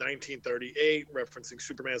 1938, referencing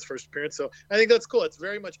Superman's first appearance. So I think that's cool. It's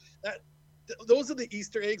very much that. Those are the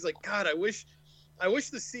Easter eggs. Like, God, I wish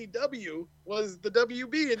the CW was the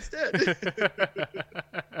WB instead.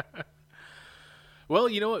 Well,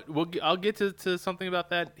 you know what? I'll get to something about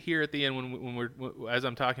that here at the end when we're as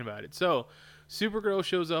I'm talking about it. So, Supergirl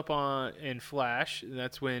shows up in Flash.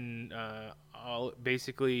 That's when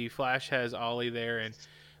basically Flash has Ollie there, and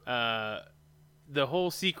the whole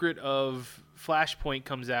secret of Flashpoint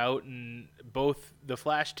comes out, and both the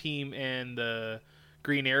Flash team and the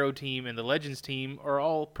Green Arrow team and the Legends team are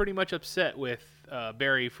all pretty much upset with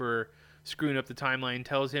Barry for screwing up the timeline,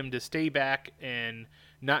 tells him to stay back and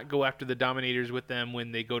not go after the Dominators with them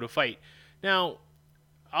when they go to fight. Now,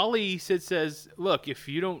 Ollie says, look, if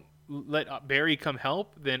you don't let Barry come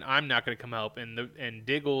help, then I'm not going to come help. And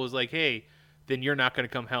Diggle is like, hey, then you're not going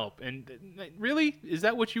to come help. And really? Is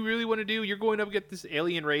that what you really want to do? You're going up against this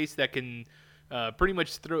alien race that can pretty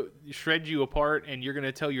much shred you apart, and you're going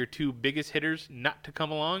to tell your 2 biggest hitters not to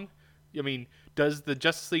come along? I mean, does the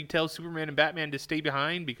Justice League tell Superman and Batman to stay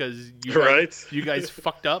behind because you guys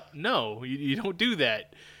fucked up? No, you don't do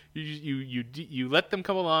that. You let them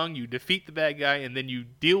come along, you defeat the bad guy, and then you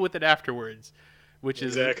deal with it afterwards, which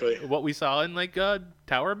is what we saw in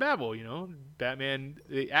Tower of Babel. Batman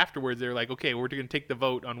afterwards they're like, okay, we're going to take the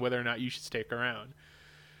vote on whether or not you should stick around.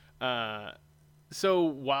 So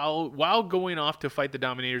while going off to fight the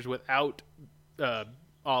Dominators without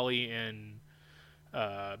Ollie and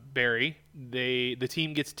Barry, the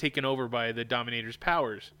team gets taken over by the Dominator's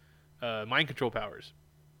powers, mind control powers.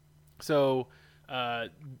 So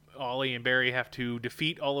Ollie and Barry have to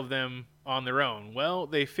defeat all of them on their own. Well,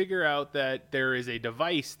 they figure out that there is a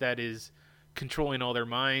device that is controlling all their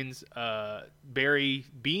minds. Barry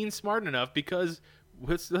being smart enough, because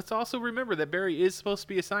let's also remember that Barry is supposed to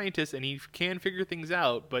be a scientist and he can figure things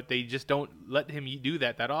out, but they just don't let him do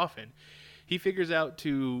that often. He figures out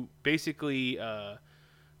to basically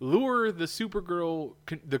lure the Supergirl,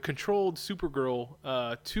 the controlled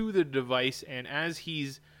Supergirl, to the device, and as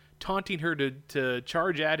he's taunting her to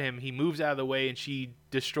charge at him, he moves out of the way and she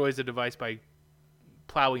destroys the device by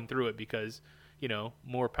plowing through it because,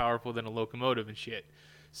 more powerful than a locomotive and shit.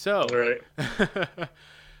 So Right.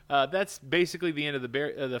 that's basically the end of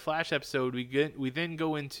the Flash episode. We then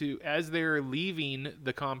go into, as they're leaving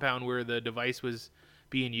the compound where the device was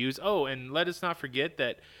being used. Oh, and let us not forget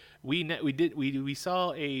that we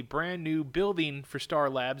saw a brand new building for Star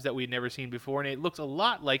Labs that we'd never seen before, and it looks a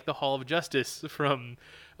lot like the Hall of Justice from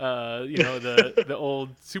the old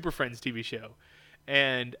Super Friends TV show.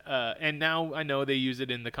 And now I know they use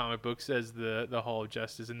it in the comic books as the Hall of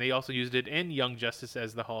Justice, and they also used it in Young Justice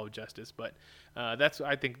as the Hall of Justice. But that's,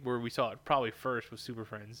 I think, where we saw it probably first with Super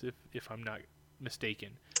Friends, if I'm not mistaken.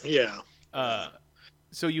 Yeah.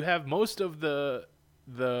 So you have most of the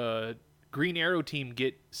Green Arrow team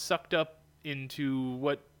get sucked up into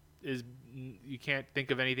what is, you can't think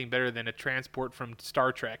of anything better than a transport from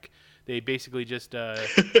Star Trek. They basically just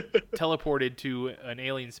teleported to an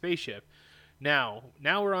alien spaceship. Now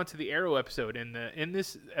we're on to the Arrow episode. And in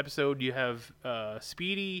this episode, you have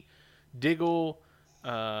Speedy, Diggle,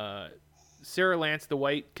 Sarah Lance, the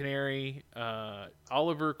White Canary,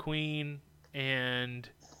 Oliver Queen, and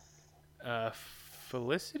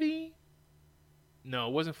Felicity? No,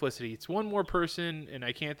 it wasn't Felicity. It's one more person, and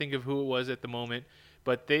I can't think of who it was at the moment.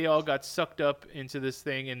 But they all got sucked up into this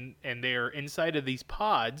thing, and they're inside of these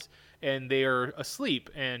pods, and they are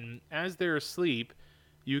asleep. And as they're asleep,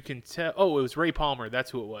 you can tell... Oh, it was Ray Palmer.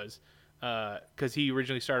 That's who it was, because he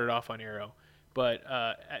originally started off on Arrow. But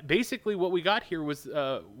basically what we got here was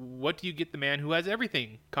What Do You Get the Man Who Has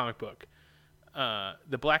Everything comic book.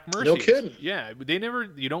 The Black Mercies. No kidding. Yeah, they never.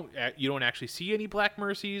 You don't actually see any Black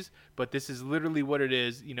Mercies, but this is literally what it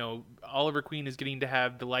is. Oliver Queen is getting to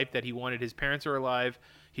have the life that he wanted. His parents are alive.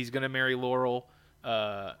 He's gonna marry Laurel,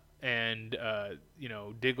 and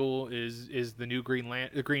Diggle is the new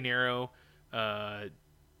Green Arrow.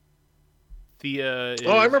 Thea is...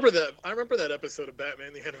 Oh, I remember that episode of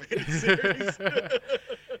Batman the Animated Series.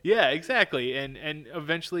 Yeah, exactly. And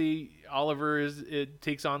eventually Oliver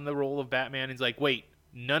takes on the role of Batman and is like, wait,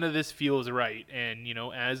 none of this feels right. And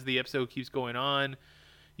as the episode keeps going on,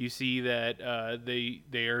 you see that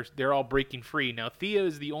they're all breaking free. Now Thea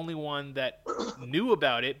is the only one that knew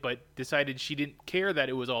about it, but decided she didn't care that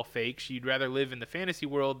it was all fake. She'd rather live in the fantasy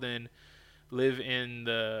world than live in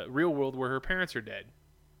the real world where her parents are dead.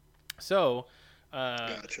 So,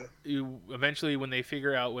 Gotcha. Eventually, when they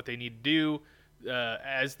figure out what they need to do,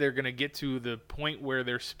 as they're going to get to the point where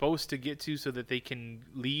they're supposed to get to so that they can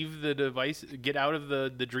leave the device, get out of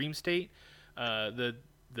the dream state, the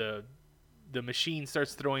machine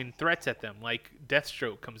starts throwing threats at them, like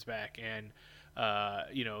Deathstroke comes back, and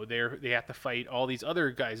they have to fight all these other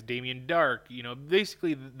guys, Damien Dark,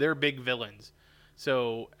 basically they're big villains.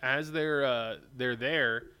 So as they're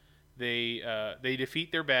there, they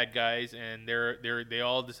defeat their bad guys, and they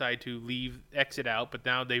all decide to exit out. But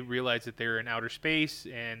now they realize that they're in outer space,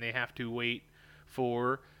 and they have to wait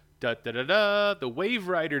for the Wave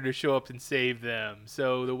Rider to show up and save them.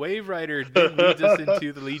 So the Wave Rider then leads us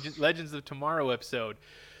into the Legends of Tomorrow episode.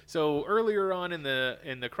 So earlier on in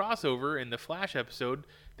the crossover in the Flash episode,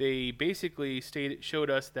 they basically showed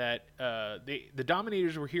us that the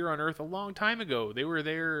Dominators were here on Earth a long time ago. They were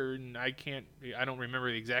there, and I don't remember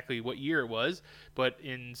exactly what year it was, but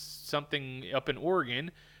in something up in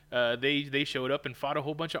Oregon, they showed up and fought a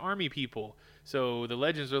whole bunch of army people. So the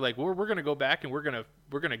Legends are like, well, we're gonna go back and we're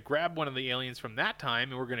gonna grab one of the aliens from that time,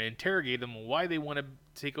 and we're gonna interrogate them on why they want to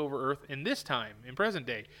take over Earth in this time, in present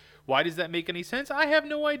day. Why does that make any sense? I have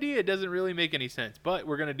no idea. It doesn't really make any sense, but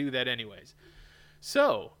we're gonna do that anyways.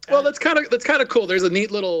 So, well, that's kind of cool. There's a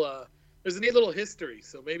neat little history.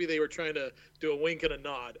 So maybe they were trying to do a wink and a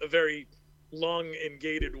nod, a very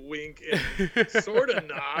elongated wink and sort of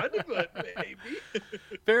nod, but maybe.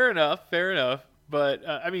 Fair enough. But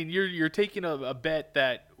I mean, you're taking a bet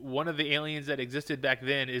that one of the aliens that existed back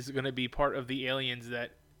then is going to be part of the aliens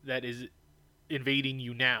that is invading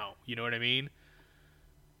you now. You know what I mean?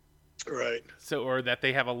 Right. So, or that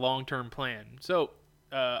they have a long-term plan. So,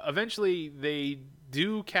 eventually they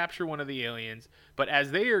do capture one of the aliens, but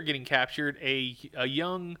as they are getting captured, a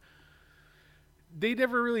young, they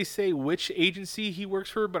never really say which agency he works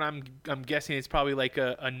for, but I'm guessing it's probably like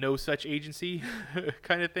a no such agency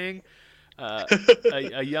kind of thing.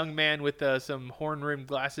 A young man with some horn-rimmed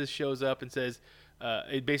glasses shows up and says,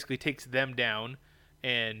 it basically takes them down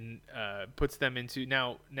and puts them into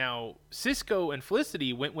now Cisco and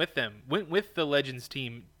Felicity went with the Legends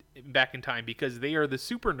team back in time because they are the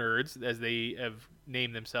super nerds, as they have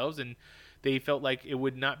named themselves, and they felt like it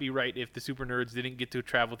would not be right if the super nerds didn't get to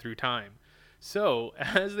travel through time. So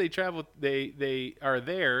as they travel, they are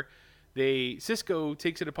there. Cisco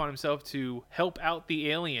takes it upon himself to help out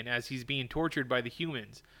the alien as he's being tortured by the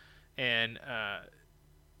humans, and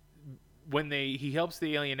when he helps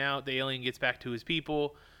the alien out, the alien gets back to his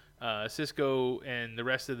people. Cisco and the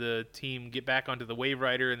rest of the team get back onto the Wave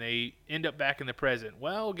Rider, and they end up back in the present.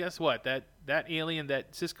 Well, guess what? That alien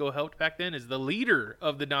that Cisco helped back then is the leader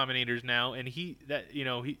of the Dominators now, and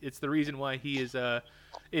it's the reason why he is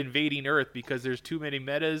invading Earth, because there's too many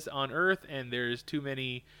metas on Earth, and there's too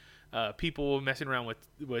many people messing around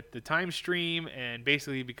with the time stream, and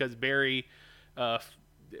basically because Barry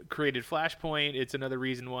created Flashpoint, it's another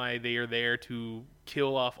reason why they are there to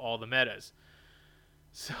kill off all the metas.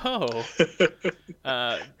 So,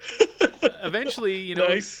 eventually,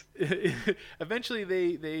 nice. Eventually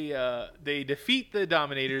they defeat the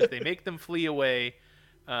Dominators. They make them flee away.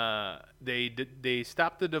 They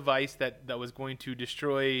stop the device that was going to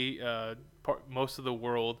destroy most of the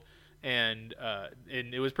world, and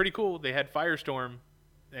it was pretty cool. They had Firestorm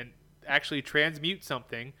and actually transmute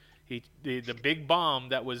something. The big bomb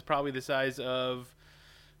that was probably the size of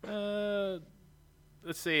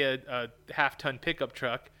let's say a half-ton pickup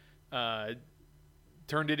truck,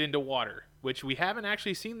 turned it into water, which we haven't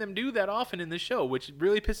actually seen them do that often in this show, which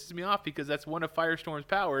really pisses me off because that's one of Firestorm's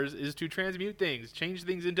powers, is to transmute things, change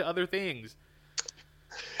things into other things.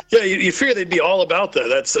 Yeah, you figure they'd be all about that.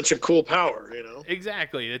 That's such a cool power,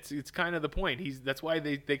 Exactly. It's kind of the point. That's why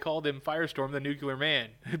they called him Firestorm, the nuclear man,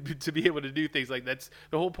 to be able to do things like that's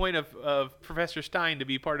the whole point of Professor Stein, to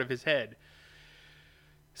be part of his head.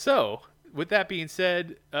 So, with that being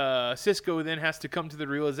said, Cisco then has to come to the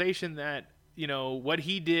realization that what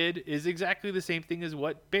he did is exactly the same thing as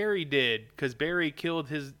what Barry did, because Barry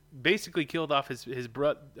basically killed off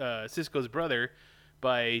Cisco's brother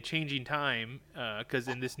by changing time, because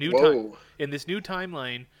in this new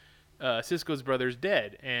timeline, Cisco's brother's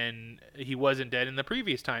dead, and he wasn't dead in the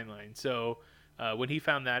previous timeline. So when he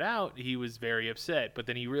found that out, he was very upset. But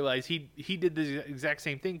then he realized he did the exact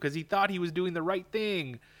same thing because he thought he was doing the right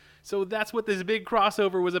thing. So that's what this big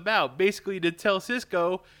crossover was about, basically to tell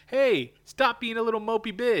Cisco, hey, stop being a little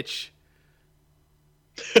mopey bitch.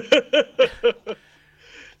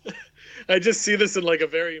 I just see this in like a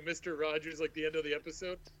very Mr. Rogers, like the end of the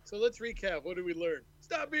episode. So let's recap. What did we learn?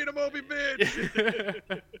 Stop being a mopey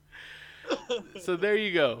bitch. So there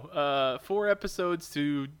you go. 4 episodes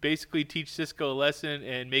to basically teach Cisco a lesson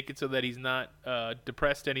and make it so that he's not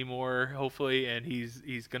depressed anymore, hopefully, and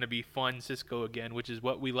he's going to be fun Cisco again, which is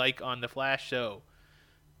what we like on the Flash show.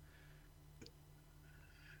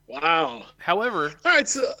 Wow. However, all right.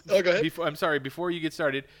 So, go ahead. Before you get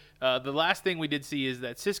started, the last thing we did see is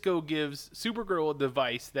that Cisco gives Supergirl a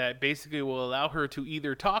device that basically will allow her to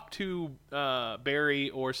either talk to Barry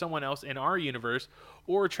or someone else in our universe,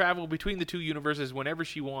 or travel between the two universes whenever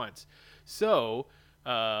she wants. So,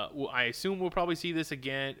 I assume we'll probably see this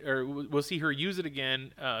again, or we'll see her use it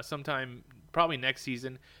again sometime, probably next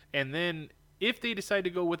season. And then, if they decide to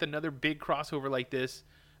go with another big crossover like this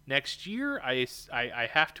next year, I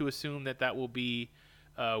have to assume that will be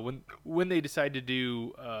when they decide to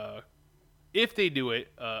do, if they do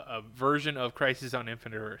it, a version of Crisis on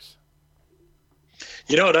Infinite Earths.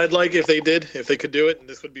 You know what I'd like if they could do it, and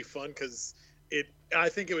this would be fun because I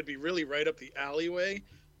think it would be really right up the alleyway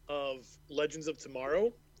of Legends of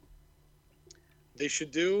Tomorrow. They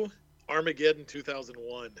should do Armageddon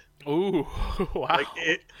 2001. Ooh, wow! Like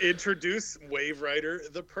introduce Wave Rider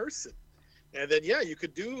the person. And then, you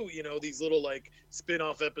could do, these little like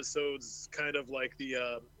spin-off episodes, kind of like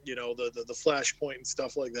the Flashpoint and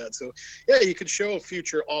stuff like that. So, you could show a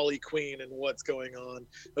future Ollie Queen and what's going on,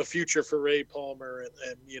 a future for Ray Palmer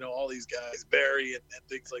and all these guys, Barry and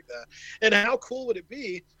things like that. And how cool would it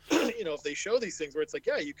be, if they show these things where it's like,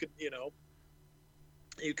 you could,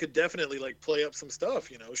 you could definitely like play up some stuff,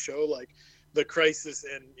 show like the Crisis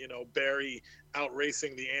and Barry out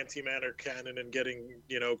racing the antimatter cannon and getting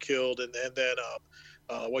killed, and then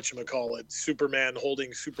whatchamacallit, Superman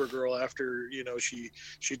holding Supergirl after she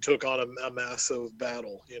took on a massive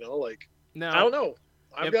battle. Now, I don't know.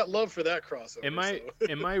 I've got love for that crossover.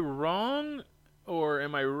 Am I wrong? Or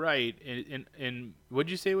am I right? In what'd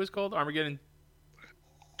you say it was called? Armageddon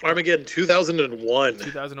Armageddon 2001.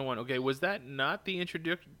 2001. Okay, was that not the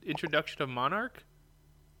introduction of Monarch?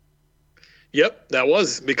 Yep, that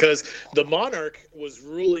was because the Monarch was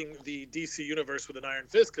ruling the DC universe with an iron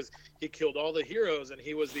fist because he killed all the heroes and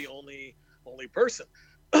he was the only person.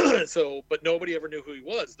 So, but nobody ever knew who he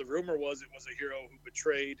was. The rumor was it was a hero who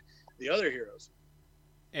betrayed the other heroes.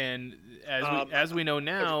 And as we know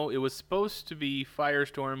now, it was supposed to be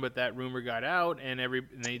Firestorm, but that rumor got out, and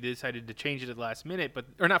they decided to change it at the last minute.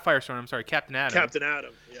 Or not Firestorm. I'm sorry, Captain Atom. Captain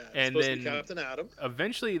Atom. Yeah. And supposed then to be Captain Atom.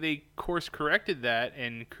 Eventually, they course corrected that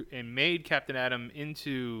and made Captain Atom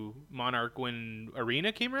into Monarch when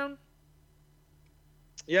Arena came around.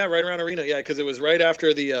 Yeah, right around Arena. Yeah, because it was right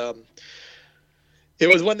after the. It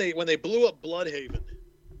was when they blew up Bloodhaven.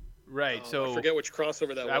 Right, so I forget which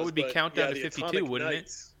crossover that was. That would be Countdown to 52, Atomic wouldn't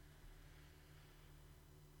Knights.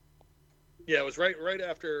 It? Yeah, it was right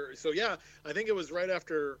after. So yeah, I think it was right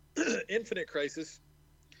after Infinite Crisis,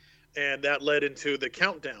 and that led into the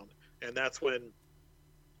Countdown, and that's when.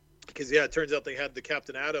 Because yeah, it turns out they had the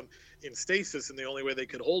Captain Atom in stasis, and the only way they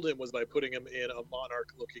could hold him was by putting him in a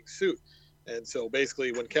Monarch-looking suit. And so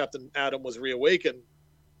basically, when Captain Atom was reawoken,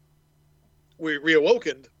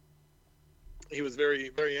 he was very,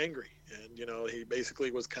 very angry, and he basically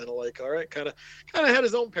was kind of like, all right, kind of had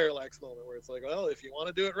his own Parallax moment where it's like, well, if you want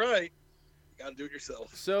to do it right, you got to do it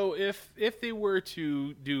yourself. So if they were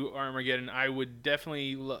to do Armageddon, I would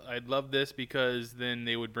definitely I'd love this, because then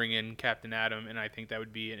they would bring in Captain Atom, and I think that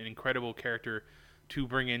would be an incredible character to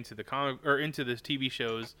bring into the comic or into the TV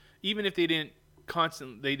shows, even if they didn't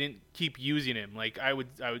keep using him. Like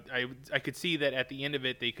I could see that at the end of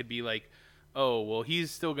it they could be like, oh well,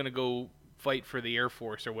 he's still gonna go fight for the Air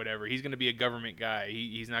Force or whatever. He's going to be a government guy.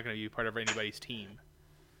 He's not going to be part of anybody's team.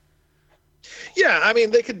 Yeah, I mean,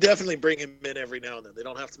 they could definitely bring him in every now and then. They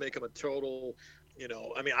don't have to make him a total,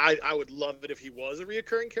 I mean, I would love it if he was a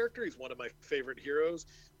reoccurring character. He's one of my favorite heroes.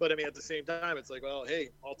 But, I mean, at the same time, it's like, well, hey,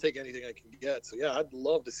 I'll take anything I can get. So, yeah, I'd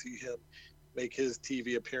love to see him make his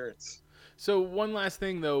TV appearance. So one last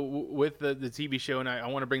thing, though, with the TV show, and I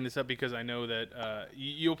want to bring this up because I know that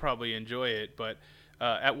you'll probably enjoy it, but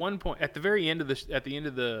at one point, at the very end of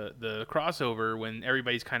the crossover, when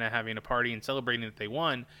everybody's kind of having a party and celebrating that they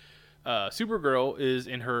won, Supergirl is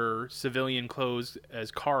in her civilian clothes as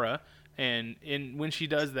Kara, and when she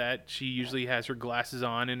does that, she usually has her glasses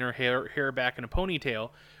on and her hair back in a ponytail,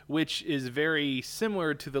 which is very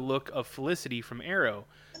similar to the look of Felicity from Arrow.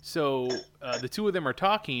 So the two of them are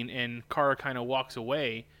talking, and Kara kind of walks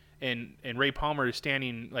away, and Ray Palmer is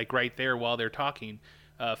standing like right there while they're talking.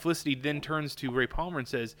 Felicity then turns to Ray Palmer and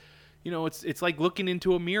says, it's like looking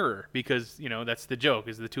into a mirror, because, that's the joke,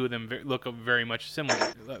 is the two of them look very much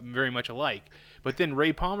similar, very much alike. But then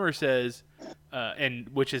Ray Palmer says, and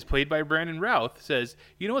which is played by Brandon Routh, says,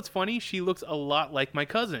 what's funny? She looks a lot like my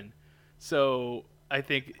cousin. So I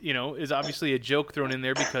think, is obviously a joke thrown in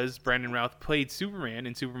there because Brandon Routh played Superman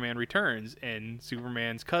in Superman Returns, and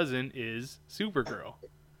Superman's cousin is Supergirl.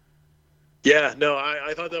 Yeah, no,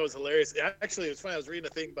 I thought that was hilarious. Actually, it was funny. I was reading a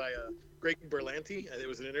thing by Greg Berlanti, and it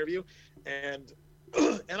was an interview, and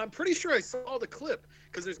I'm pretty sure I saw the clip,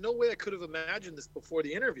 because there's no way I could have imagined this before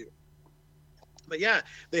the interview. But yeah,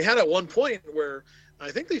 they had at one point where I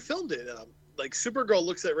think they filmed it. Like Supergirl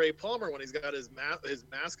looks at Ray Palmer when he's got his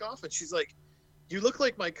mask off, and she's like, "You look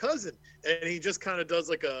like my cousin," and he just kind of does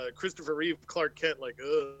like a Christopher Reeve Clark Kent, like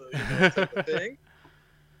type of thing.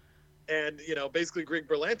 And, basically Greg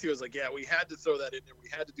Berlanti was like, yeah, we had to throw that in there. We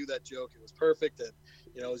had to do that joke. It was perfect. And,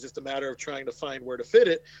 it was just a matter of trying to find where to fit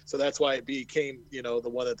it. So that's why it became, the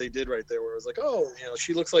one that they did right there, where it was like, oh,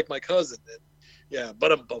 she looks like my cousin. And yeah,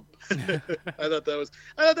 I thought that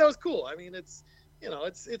was cool. I mean, it's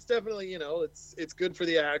definitely, it's good for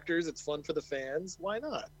the actors. It's fun for the fans. Why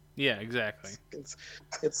not? Yeah, exactly.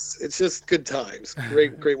 It's just good times.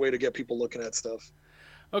 Great way to get people looking at stuff.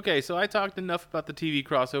 Okay, so I talked enough about the TV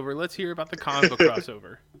crossover. Let's hear about the comic book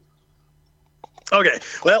crossover. Okay,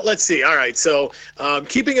 well, let's see. All right, so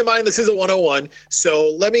keeping in mind this is a 101, so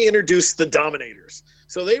let me introduce the Dominators.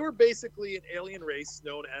 So they were basically an alien race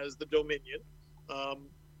known as the Dominion.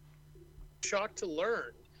 Shocked to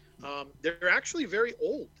learn, they're actually very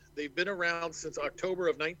old. They've been around since October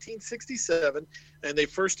of 1967, and they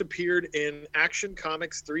first appeared in Action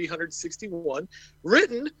Comics 361,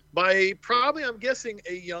 written by probably, I'm guessing,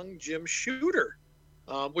 a young Jim Shooter,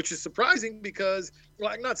 which is surprising because,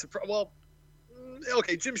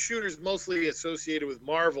 Jim Shooter's mostly associated with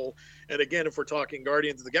Marvel, and again, if we're talking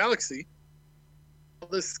Guardians of the Galaxy,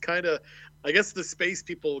 this kind of, I guess the space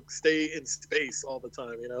people stay in space all the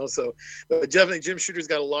time, you know. So definitely Jim Shooter's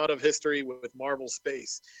got a lot of history with Marvel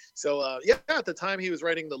Space. So yeah, at the time he was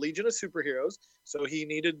writing the Legion of Superheroes, so he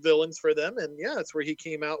needed villains for them, and yeah, that's where he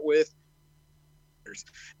came out with.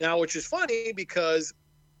 Now, which is funny because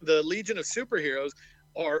the Legion of Superheroes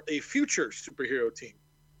are a future superhero team.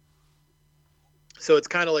 So it's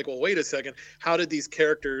kind of like, well, wait a second, how did these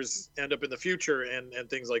characters end up in the future and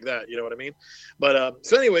things like that? You know what I mean? But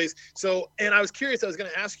so anyways, and I was curious, I was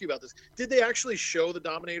going to ask you about this. Did they actually show the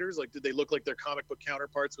Dominators? Like, did they look like their comic book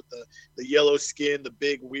counterparts with the yellow skin, the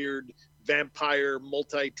big weird vampire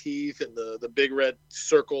multi-teeth, and the big red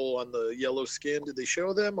circle on the yellow skin? Did they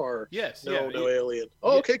show them, or yes, no alien?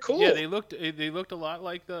 Oh, yeah, okay, cool. Yeah, they looked a lot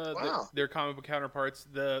like Wow. their comic book counterparts.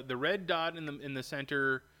 The red dot in the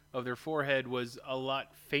center of their forehead was a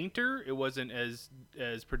lot fainter. It wasn't as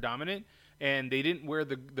predominant, and they didn't wear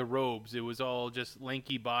the robes. It was all just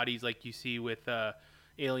lanky bodies like you see with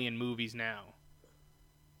alien movies now.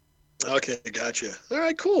 Okay, gotcha. All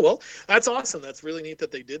right, cool. Well, that's awesome. That's really neat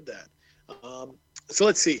that they did that. So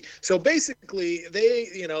let's see. So basically,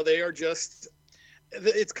 they are just.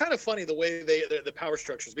 It's kind of funny the way the power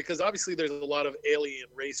structures, because obviously there's a lot of alien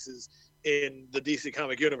races in the DC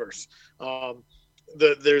comic universe.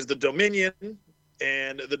 There's the Dominion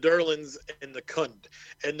and the Durlans and the Khund,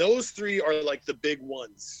 and those three are like the big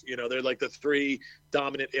ones. You know, they're like the three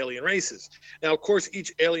dominant alien races. Now, of course,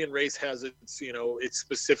 each alien race has its its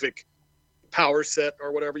specific power set,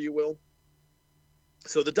 or whatever you will.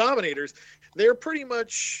 So the Dominators, they're pretty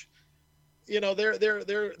much,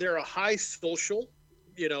 they're a high social.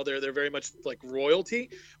 They're very much like royalty,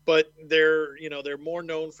 but they're more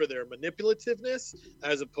known for their manipulativeness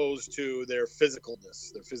as opposed to their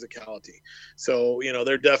physicalness, their physicality. So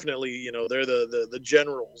they're definitely they're the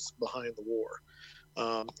generals behind the war.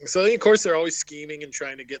 So of course they're always scheming and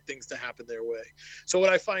trying to get things to happen their way. So what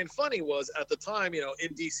I find funny was at the time, in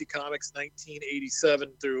DC Comics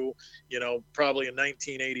 1987 through probably in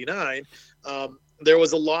 1989, there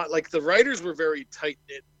was a lot, like the writers were very tight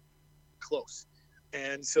knit, close.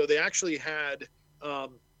 And so they actually had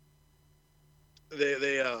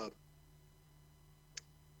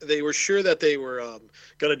they were sure that they were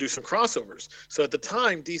going to do some crossovers. So at the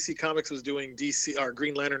time, DC Comics was doing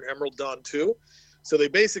Green Lantern Emerald Dawn 2. So they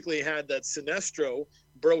basically had that Sinestro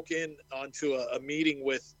broke in onto a meeting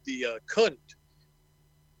with the Khund.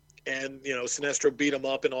 And, Sinestro beat him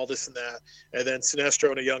up and all this and that. And then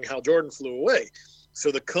Sinestro and a young Hal Jordan flew away. So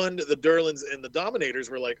the Khund, the Durlans, and the Dominators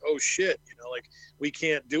were like, oh, shit, we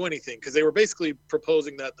can't do anything. Because they were basically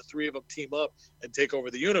proposing that the three of them team up and take over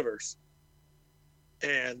the universe.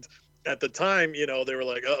 And at the time, they were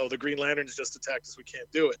like, uh-oh, the Green Lanterns just attacked us. We can't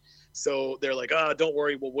do it. So they're like, don't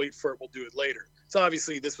worry. We'll wait for it. We'll do it later. So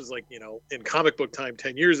obviously this was like, in comic book time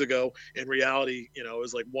 10 years ago. In reality, it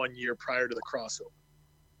was like 1 year prior to the crossover.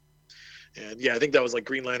 And yeah, I think that was like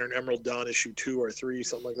Green Lantern Emerald Dawn issue 2 or 3,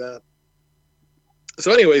 something like that.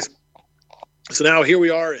 So anyways, so now here we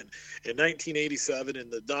are in 1987, and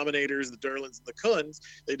the Dominators, the Durlans, and the Khunds,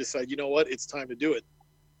 they decide, you know what, it's time to do it.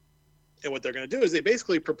 And what they're going to do is they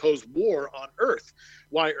basically propose war on Earth.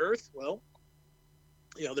 Why Earth? Well,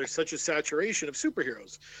 there's such a saturation of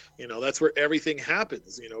superheroes. That's where everything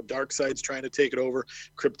happens. Darkseid's trying to take it over.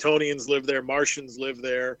 Kryptonians live there. Martians live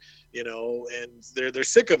there. And they're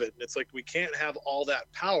sick of it. And it's like, we can't have all that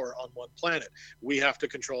power on one planet. We have to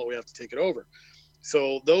control it. We have to take it over.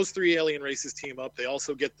 So those three alien races team up. They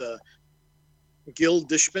also get the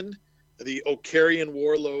Gildishman, the Okarian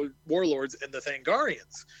warlords, and the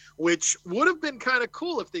Thangarians, which would have been kind of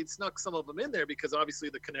cool if they'd snuck some of them in there, because obviously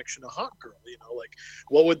the connection to Hawkgirl, like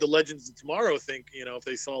what would the Legends of Tomorrow think, if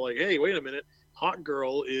they saw like, hey, wait a minute,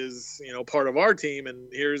 Hawkgirl is, part of our team, and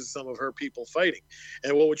here's some of her people fighting.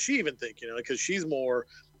 And what would she even think, because she's more,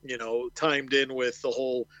 timed in with the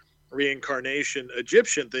whole reincarnation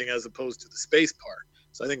Egyptian thing as opposed to the space part.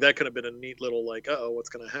 So I think that could have been a neat little like, uh-oh, what's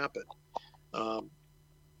going to happen?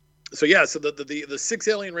 So the 6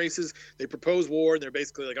 alien races, they propose war, and they're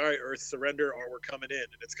basically like, all right, Earth, surrender, or we're coming in,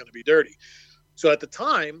 and it's going to be dirty. So at the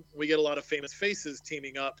time, we get a lot of famous faces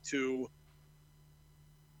teaming up to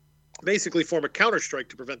basically form a counterstrike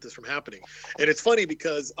to prevent this from happening. And it's funny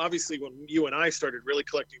because obviously when you and I started really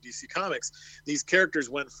collecting DC Comics, these characters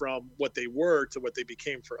went from what they were to what they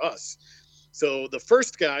became for us. So the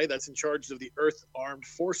first guy that's in charge of the Earth Armed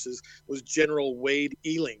Forces was General Wade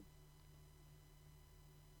Ealing.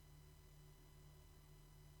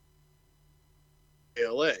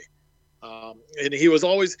 ALA. And he was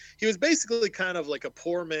basically kind of like a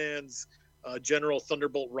poor man's General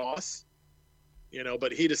Thunderbolt Ross.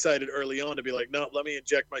 but he decided early on to be like, no, let me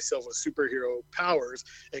inject myself with superhero powers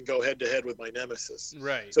and go head to head with my nemesis.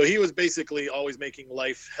 Right. So he was basically always making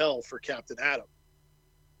life hell for Captain Atom.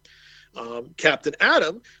 Captain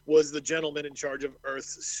Atom was the gentleman in charge of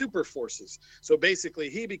Earth's super forces. So basically,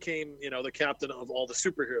 he became, the captain of all the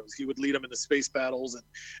superheroes. He would lead them into space battles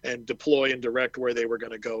and deploy and direct where they were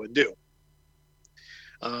going to go and do.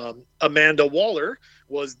 Amanda Waller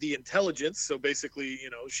was the intelligence. So basically,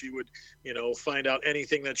 she would, find out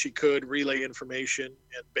anything that she could, relay information,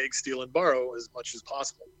 and beg, steal, and borrow as much as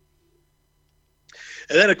possible.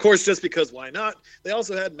 And then, of course, just because why not, they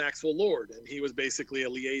also had Maxwell Lord, and he was basically a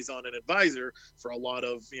liaison and advisor for a lot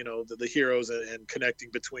of, the heroes and connecting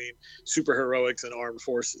between superheroics and armed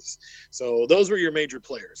forces. So those were your major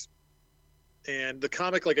players. And the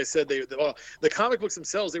comic, like I said, the comic books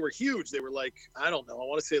themselves, they were huge. They were like, I don't know, I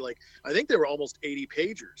want to say I think they were almost 80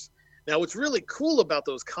 pagers. Now, what's really cool about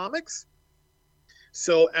those comics,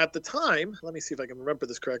 so at the time, let me see if I can remember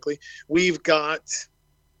this correctly, we've got...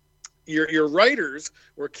 Your writers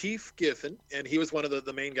were Keith Giffen, and he was one of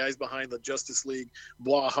the main guys behind the Justice League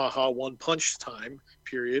blah ha ha One Punch Time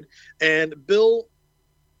period, and Bill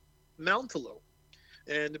Mantlo.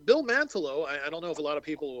 And Bill Mantlo, I don't know if a lot of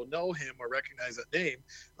people will know him or recognize that name.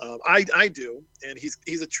 I do, and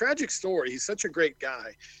he's a tragic story. He's such a great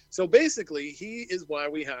guy. So basically, he is why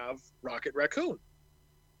we have Rocket Raccoon.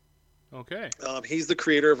 Okay. He's the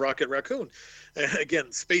creator of Rocket Raccoon. And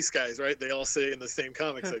again, space guys, right? They all say in the same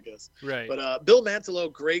comics, I guess. Right. But Bill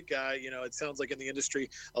Mantlo, great guy. It sounds like in the industry,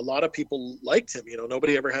 a lot of people liked him.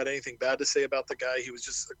 Nobody ever had anything bad to say about the guy. He was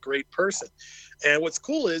just a great person. And what's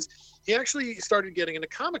cool is he actually started getting into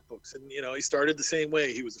comic books. And, he started the same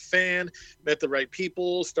way. He was a fan, met the right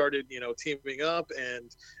people, started, teaming up,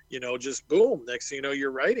 and, just boom, next thing you know,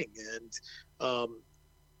 you're writing. And,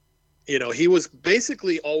 he was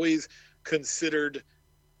basically always considered,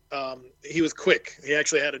 he was quick. He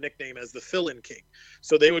actually had a nickname as the fill-in king.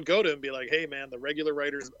 So they would go to him and be like, hey, man, the regular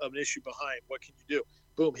writer's an issue behind. What can you do?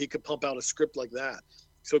 Boom, he could pump out a script like that.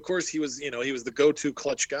 So, of course, he was the go-to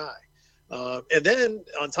clutch guy. And then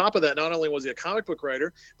on top of that, not only was he a comic book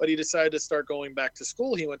writer, but he decided to start going back to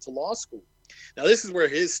school. He went to law school. Now, this is where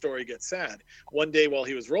his story gets sad. One day while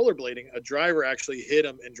he was rollerblading, a driver actually hit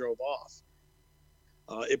him and drove off.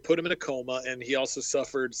 It put him in a coma, and he also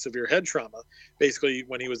suffered severe head trauma. Basically,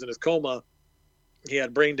 when he was in his coma, he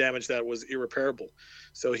had brain damage that was irreparable.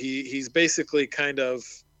 So he's basically kind of...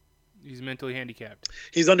 He's mentally handicapped.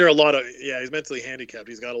 He's under he's mentally handicapped.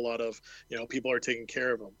 He's got a lot of, people are taking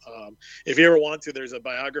care of him. If you ever want to, there's a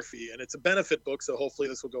biography, and it's a benefit book, so hopefully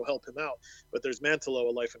this will go help him out. But there's Mantlo,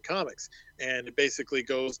 A Life in Comics. And it basically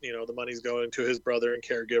goes, the money's going to his brother and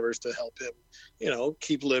caregivers to help him,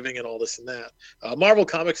 keep living and all this and that. Marvel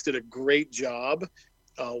Comics did a great job.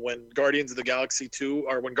 When Guardians of the Galaxy 2,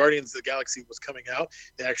 or when Guardians of the Galaxy was coming out,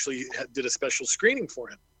 they actually did a special screening for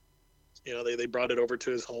him. They brought it over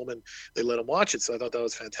to his home and they let him watch it. So I thought that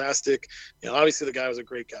was fantastic. Obviously the guy was a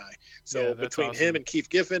great guy. So between him and Keith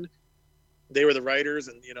Giffen, they were the writers,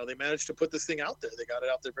 and, they managed to put this thing out there. They got it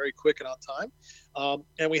out there very quick and on time.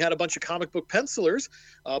 And we had a bunch of comic book pencilers.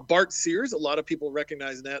 Bart Sears, a lot of people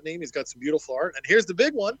recognize that name. He's got some beautiful art. And here's the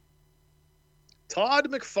big one,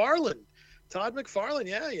 Todd McFarlane. Todd McFarlane,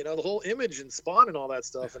 the whole Image and Spawn and all that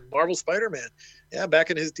stuff, and Marvel Spider-Man,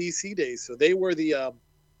 back in his DC days. So they were the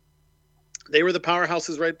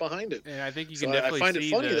powerhouses right behind it. And I think you can definitely see. I find it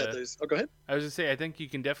funny that there's. Oh, go ahead. I was going to say, I think you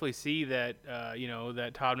can definitely see that,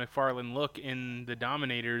 that Todd McFarlane look in the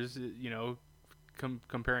Dominators,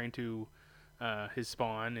 comparing to his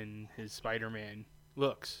Spawn and his Spider-Man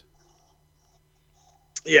looks.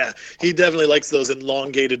 Yeah, he definitely likes those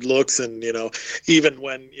elongated looks, and even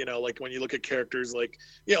when like when you look at characters like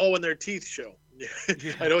when their teeth show.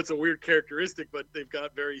 Yeah. I know it's a weird characteristic, but they've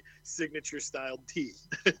got very signature styled teeth.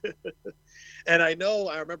 And I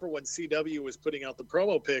remember when CW was putting out the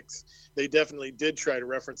promo pics, they definitely did try to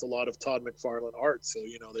reference a lot of Todd McFarlane art. So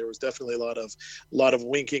there was definitely a lot of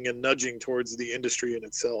winking and nudging towards the industry in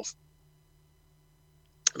itself.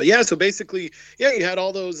 But so basically, you had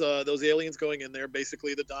all those aliens going in there.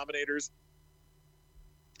 Basically, the Dominators,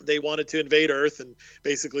 they wanted to invade Earth and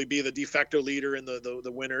basically be the de facto leader and the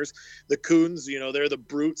winners. The Coons, they're the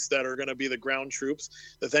brutes that are going to be the ground troops.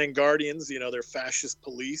 The Thangardians, they're fascist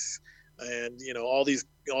police, and all these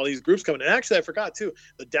groups coming. And actually, I forgot too,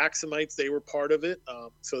 the Daxamites, they were part of it.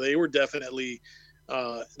 So they were definitely.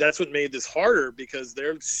 That's what made this harder, because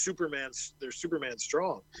they're Superman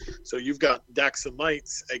strong. So you've got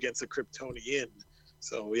Daxamites against a Kryptonian.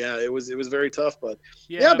 So it was very tough, but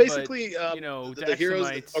basically, the heroes.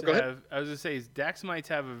 Go ahead. I was gonna say, Daxamites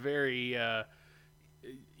have a very,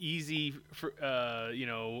 easy for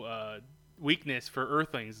weakness for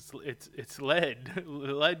Earthlings. It's lead.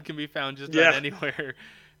 Lead can be found just about anywhere,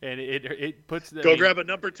 and it puts the. Grab a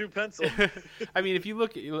number 2 pencil. I mean, if you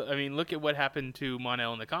look at what happened to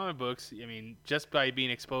Mon-El in the comic books. I mean, just by being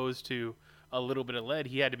exposed to a little bit of lead,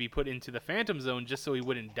 he had to be put into the Phantom Zone just so he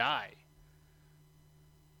wouldn't die.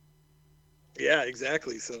 Yeah,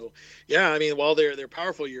 exactly. So, yeah, I mean, while they're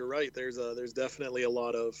powerful, you're right. There's definitely a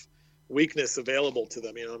lot of weakness available to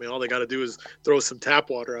them. I mean, all they got to do is throw some tap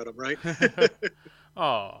water at them, right?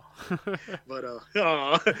 Oh. But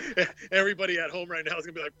everybody at home right now is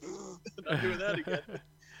gonna be like, not doing that again.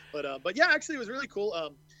 But yeah, actually, it was really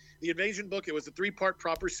cool. The Invasion book, it was a 3-part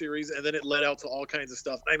proper series, and then it led out to all kinds of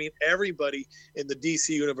stuff. I mean, everybody in the DC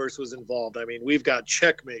universe was involved. I mean, we've got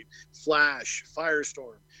Checkmate, Flash,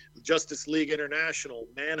 Firestorm, Justice League International,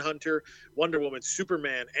 Manhunter, Wonder Woman,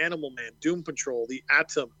 Superman, Animal Man, Doom Patrol, the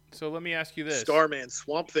Atom. So let me ask you this: Starman,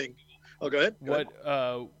 Swamp Thing. Oh, go ahead.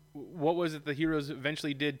 What was it the heroes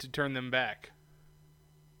eventually did to turn them back?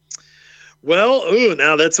 Well,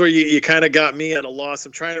 now that's where you kind of got me at a loss.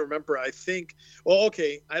 I'm trying to remember. I think,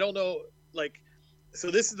 I don't know. So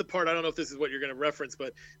this is the part, I don't know if this is what you're going to reference,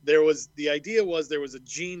 but the idea was there was a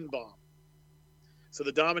gene bomb. So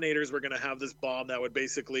the Dominators were going to have this bomb that would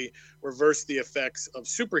basically reverse the effects of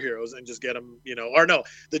superheroes and just get them, or no,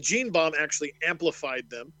 the gene bomb actually amplified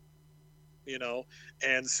them,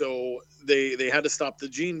 and so they had to stop the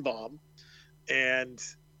gene bomb. And,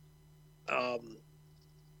 oh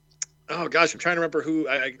gosh, I'm trying to remember who.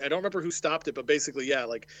 I don't remember who stopped it, but basically, yeah,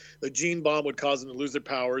 like the gene bomb would cause them to lose their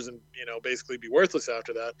powers and basically be worthless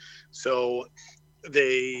after that. So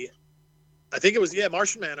I think it was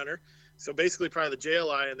Martian Manhunter. So basically, probably the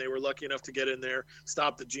JLI, and they were lucky enough to get in there,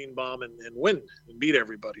 stop the gene bomb, and win and beat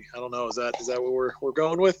everybody. I don't know. Is that what we're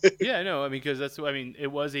going with? Yeah, no, because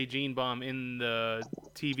it was a gene bomb in the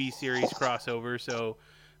TV series crossover, so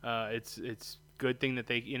it's good thing that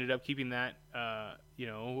they ended up keeping that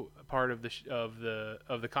part of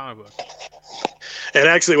the comic book. And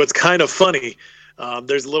actually, what's kind of funny,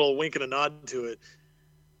 there's a little wink and a nod to it.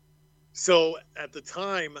 So at the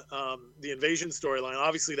time, the Invasion storyline,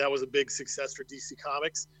 obviously that was a big success for DC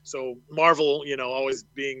Comics. So Marvel, always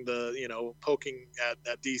being the poking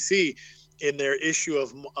at DC, in their issue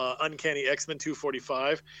of Uncanny X-Men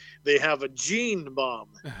 245, they have a gene bomb,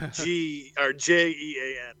 GEAN.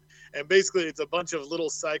 And basically, it's a bunch of little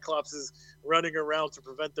Cyclopses running around to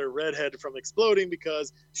prevent their redhead from exploding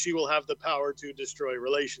because she will have the power to destroy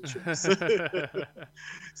relationships.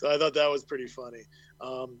 So I thought that was pretty funny.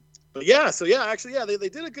 But yeah, they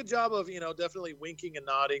did a good job of, definitely winking and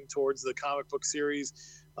nodding towards the comic book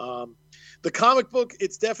series. The comic book,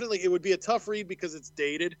 it would be a tough read because it's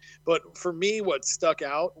dated. But for me, what stuck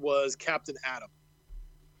out was Captain Atom.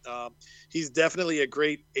 He's definitely a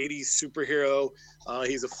great 80s superhero.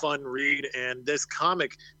 He's a fun read, and this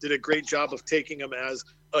comic did a great job of taking him as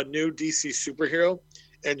a new DC superhero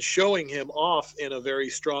and showing him off in a very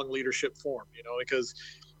strong leadership form, because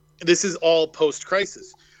this is all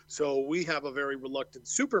post-crisis. So we have a very reluctant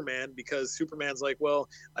Superman because Superman's like, well,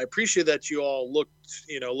 I appreciate that you all look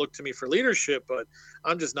to me for leadership, but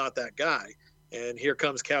I'm just not that guy. And here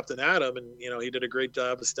comes Captain Atom, and, he did a great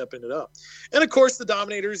job of stepping it up. And, of course, the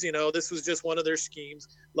Dominators, this was just one of their schemes.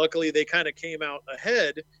 Luckily, they kind of came out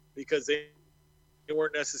ahead because they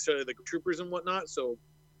weren't necessarily the troopers and whatnot, so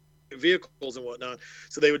vehicles and whatnot.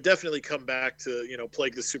 So they would definitely come back to,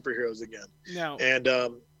 plague the superheroes again. Now, and,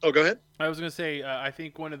 go ahead. I was going to say, I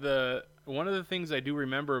think one of the things I do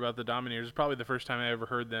remember about the Dominators, probably the first time I ever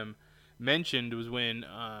heard them mentioned, was when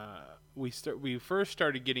we first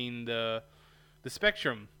started getting the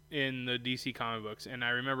Spectrum in the DC comic books, and I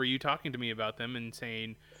remember you talking to me about them and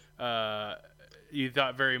saying you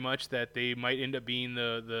thought very much that they might end up being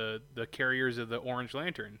the carriers of the Orange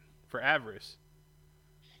Lantern for Avarice.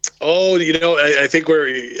 Oh, I think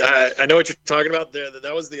I know what you're talking about there.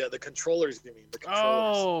 That was the controllers, you mean? The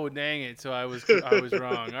controllers. Oh, dang it! So I was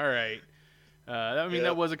wrong. All right.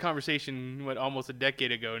 That was a conversation almost a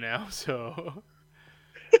decade ago now. So.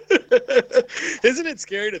 Isn't it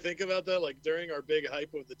scary to think about that? Like during our big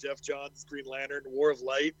hype of the Jeff Johns Green Lantern War of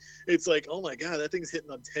Light, it's like, oh my God, that thing's hitting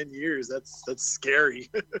on 10 years. That's scary.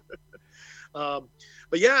 But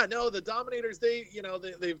yeah, no, the Dominators,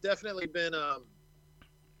 they've definitely been,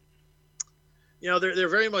 they're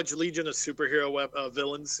very much Legion of superhero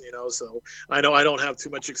villains, so I know I don't have too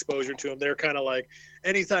much exposure to them. They're kind of like,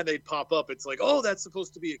 anytime they pop up, it's like, oh, that's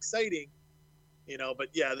supposed to be exciting, but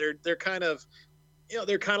yeah, they're kind of,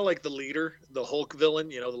 they're kind of like the leader, the Hulk villain,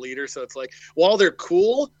 the leader. So it's like, while they're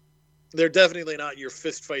cool, they're definitely not your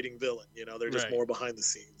fist fighting villain. They're just Right. more behind the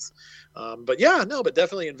scenes. But yeah, no, but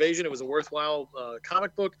definitely Invasion. It was a worthwhile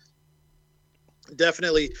comic book.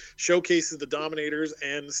 Definitely showcases the Dominators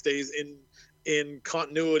and stays in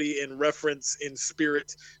continuity, in reference, in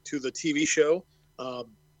spirit to the TV show.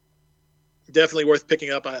 Definitely worth picking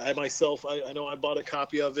up. I myself, I know I bought a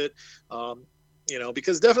copy of it,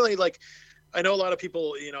 because definitely, like, I know a lot of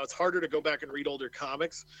people, it's harder to go back and read older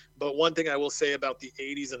comics, but one thing I will say about the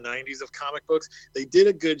 80s and 90s of comic books, they did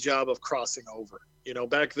a good job of crossing over.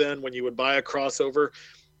 Back then when you would buy a crossover,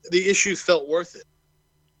 the issues felt worth it.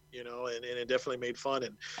 And it definitely made fun.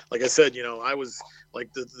 And like I said, I was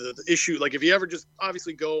like the issue, like if you ever just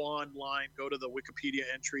obviously go online, go to the Wikipedia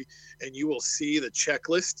entry, and you will see the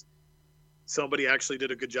checklist. Somebody actually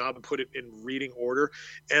did a good job and put it in reading order.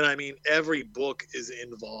 And I mean, every book is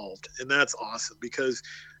involved, and that's awesome because,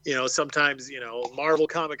 sometimes, Marvel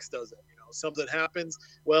Comics does it, something happens.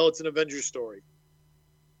 Well, it's an Avengers story.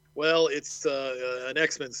 Well, it's an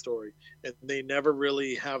X-Men story, and they never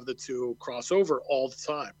really have the two cross over all the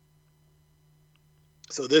time.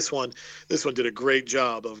 So this one did a great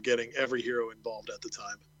job of getting every hero involved at the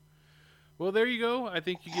time. Well, there you go. I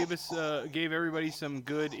think you gave everybody some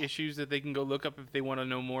good issues that they can go look up if they want to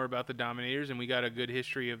know more about the Dominators, and we got a good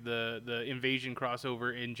history of the Invasion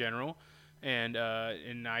crossover in general, and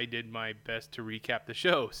I did my best to recap the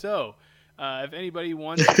show. So, if anybody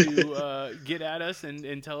wants to get at us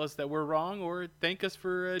and tell us that we're wrong or thank us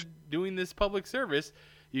for doing this public service,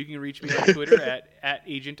 you can reach me on Twitter at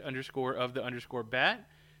agent_of_the_bat.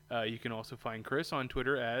 You can also find Chris on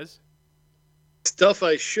Twitter as Stuff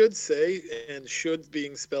I Should Say, and should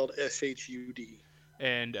being spelled SHUD.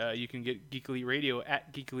 And you can get Geek Elite Radio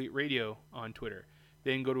at Geek Elite Radio on Twitter.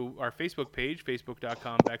 Then go to our Facebook page,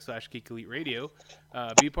 facebook.com/Geek Elite Radio.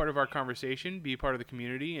 Be part of our conversation, be part of the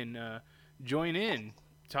community, and join in.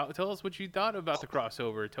 Tell us what you thought about the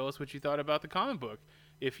crossover. Tell us what you thought about the comic book,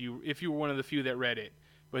 if you were one of the few that read it.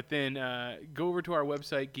 But then go over to our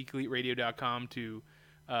website, geekeliteradio.com, to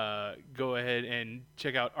go ahead and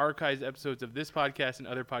check out archived episodes of this podcast and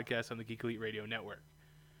other podcasts on the Geek Elite Radio Network.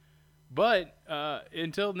 But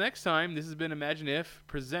until next time, this has been Imagine If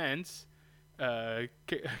presents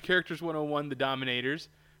Characters 101, The Dominators,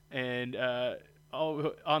 and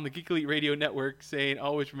all on the Geek Elite Radio Network, saying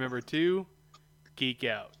always remember to geek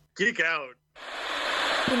out. Geek out.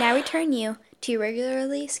 We now return you to your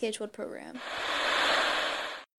regularly scheduled program.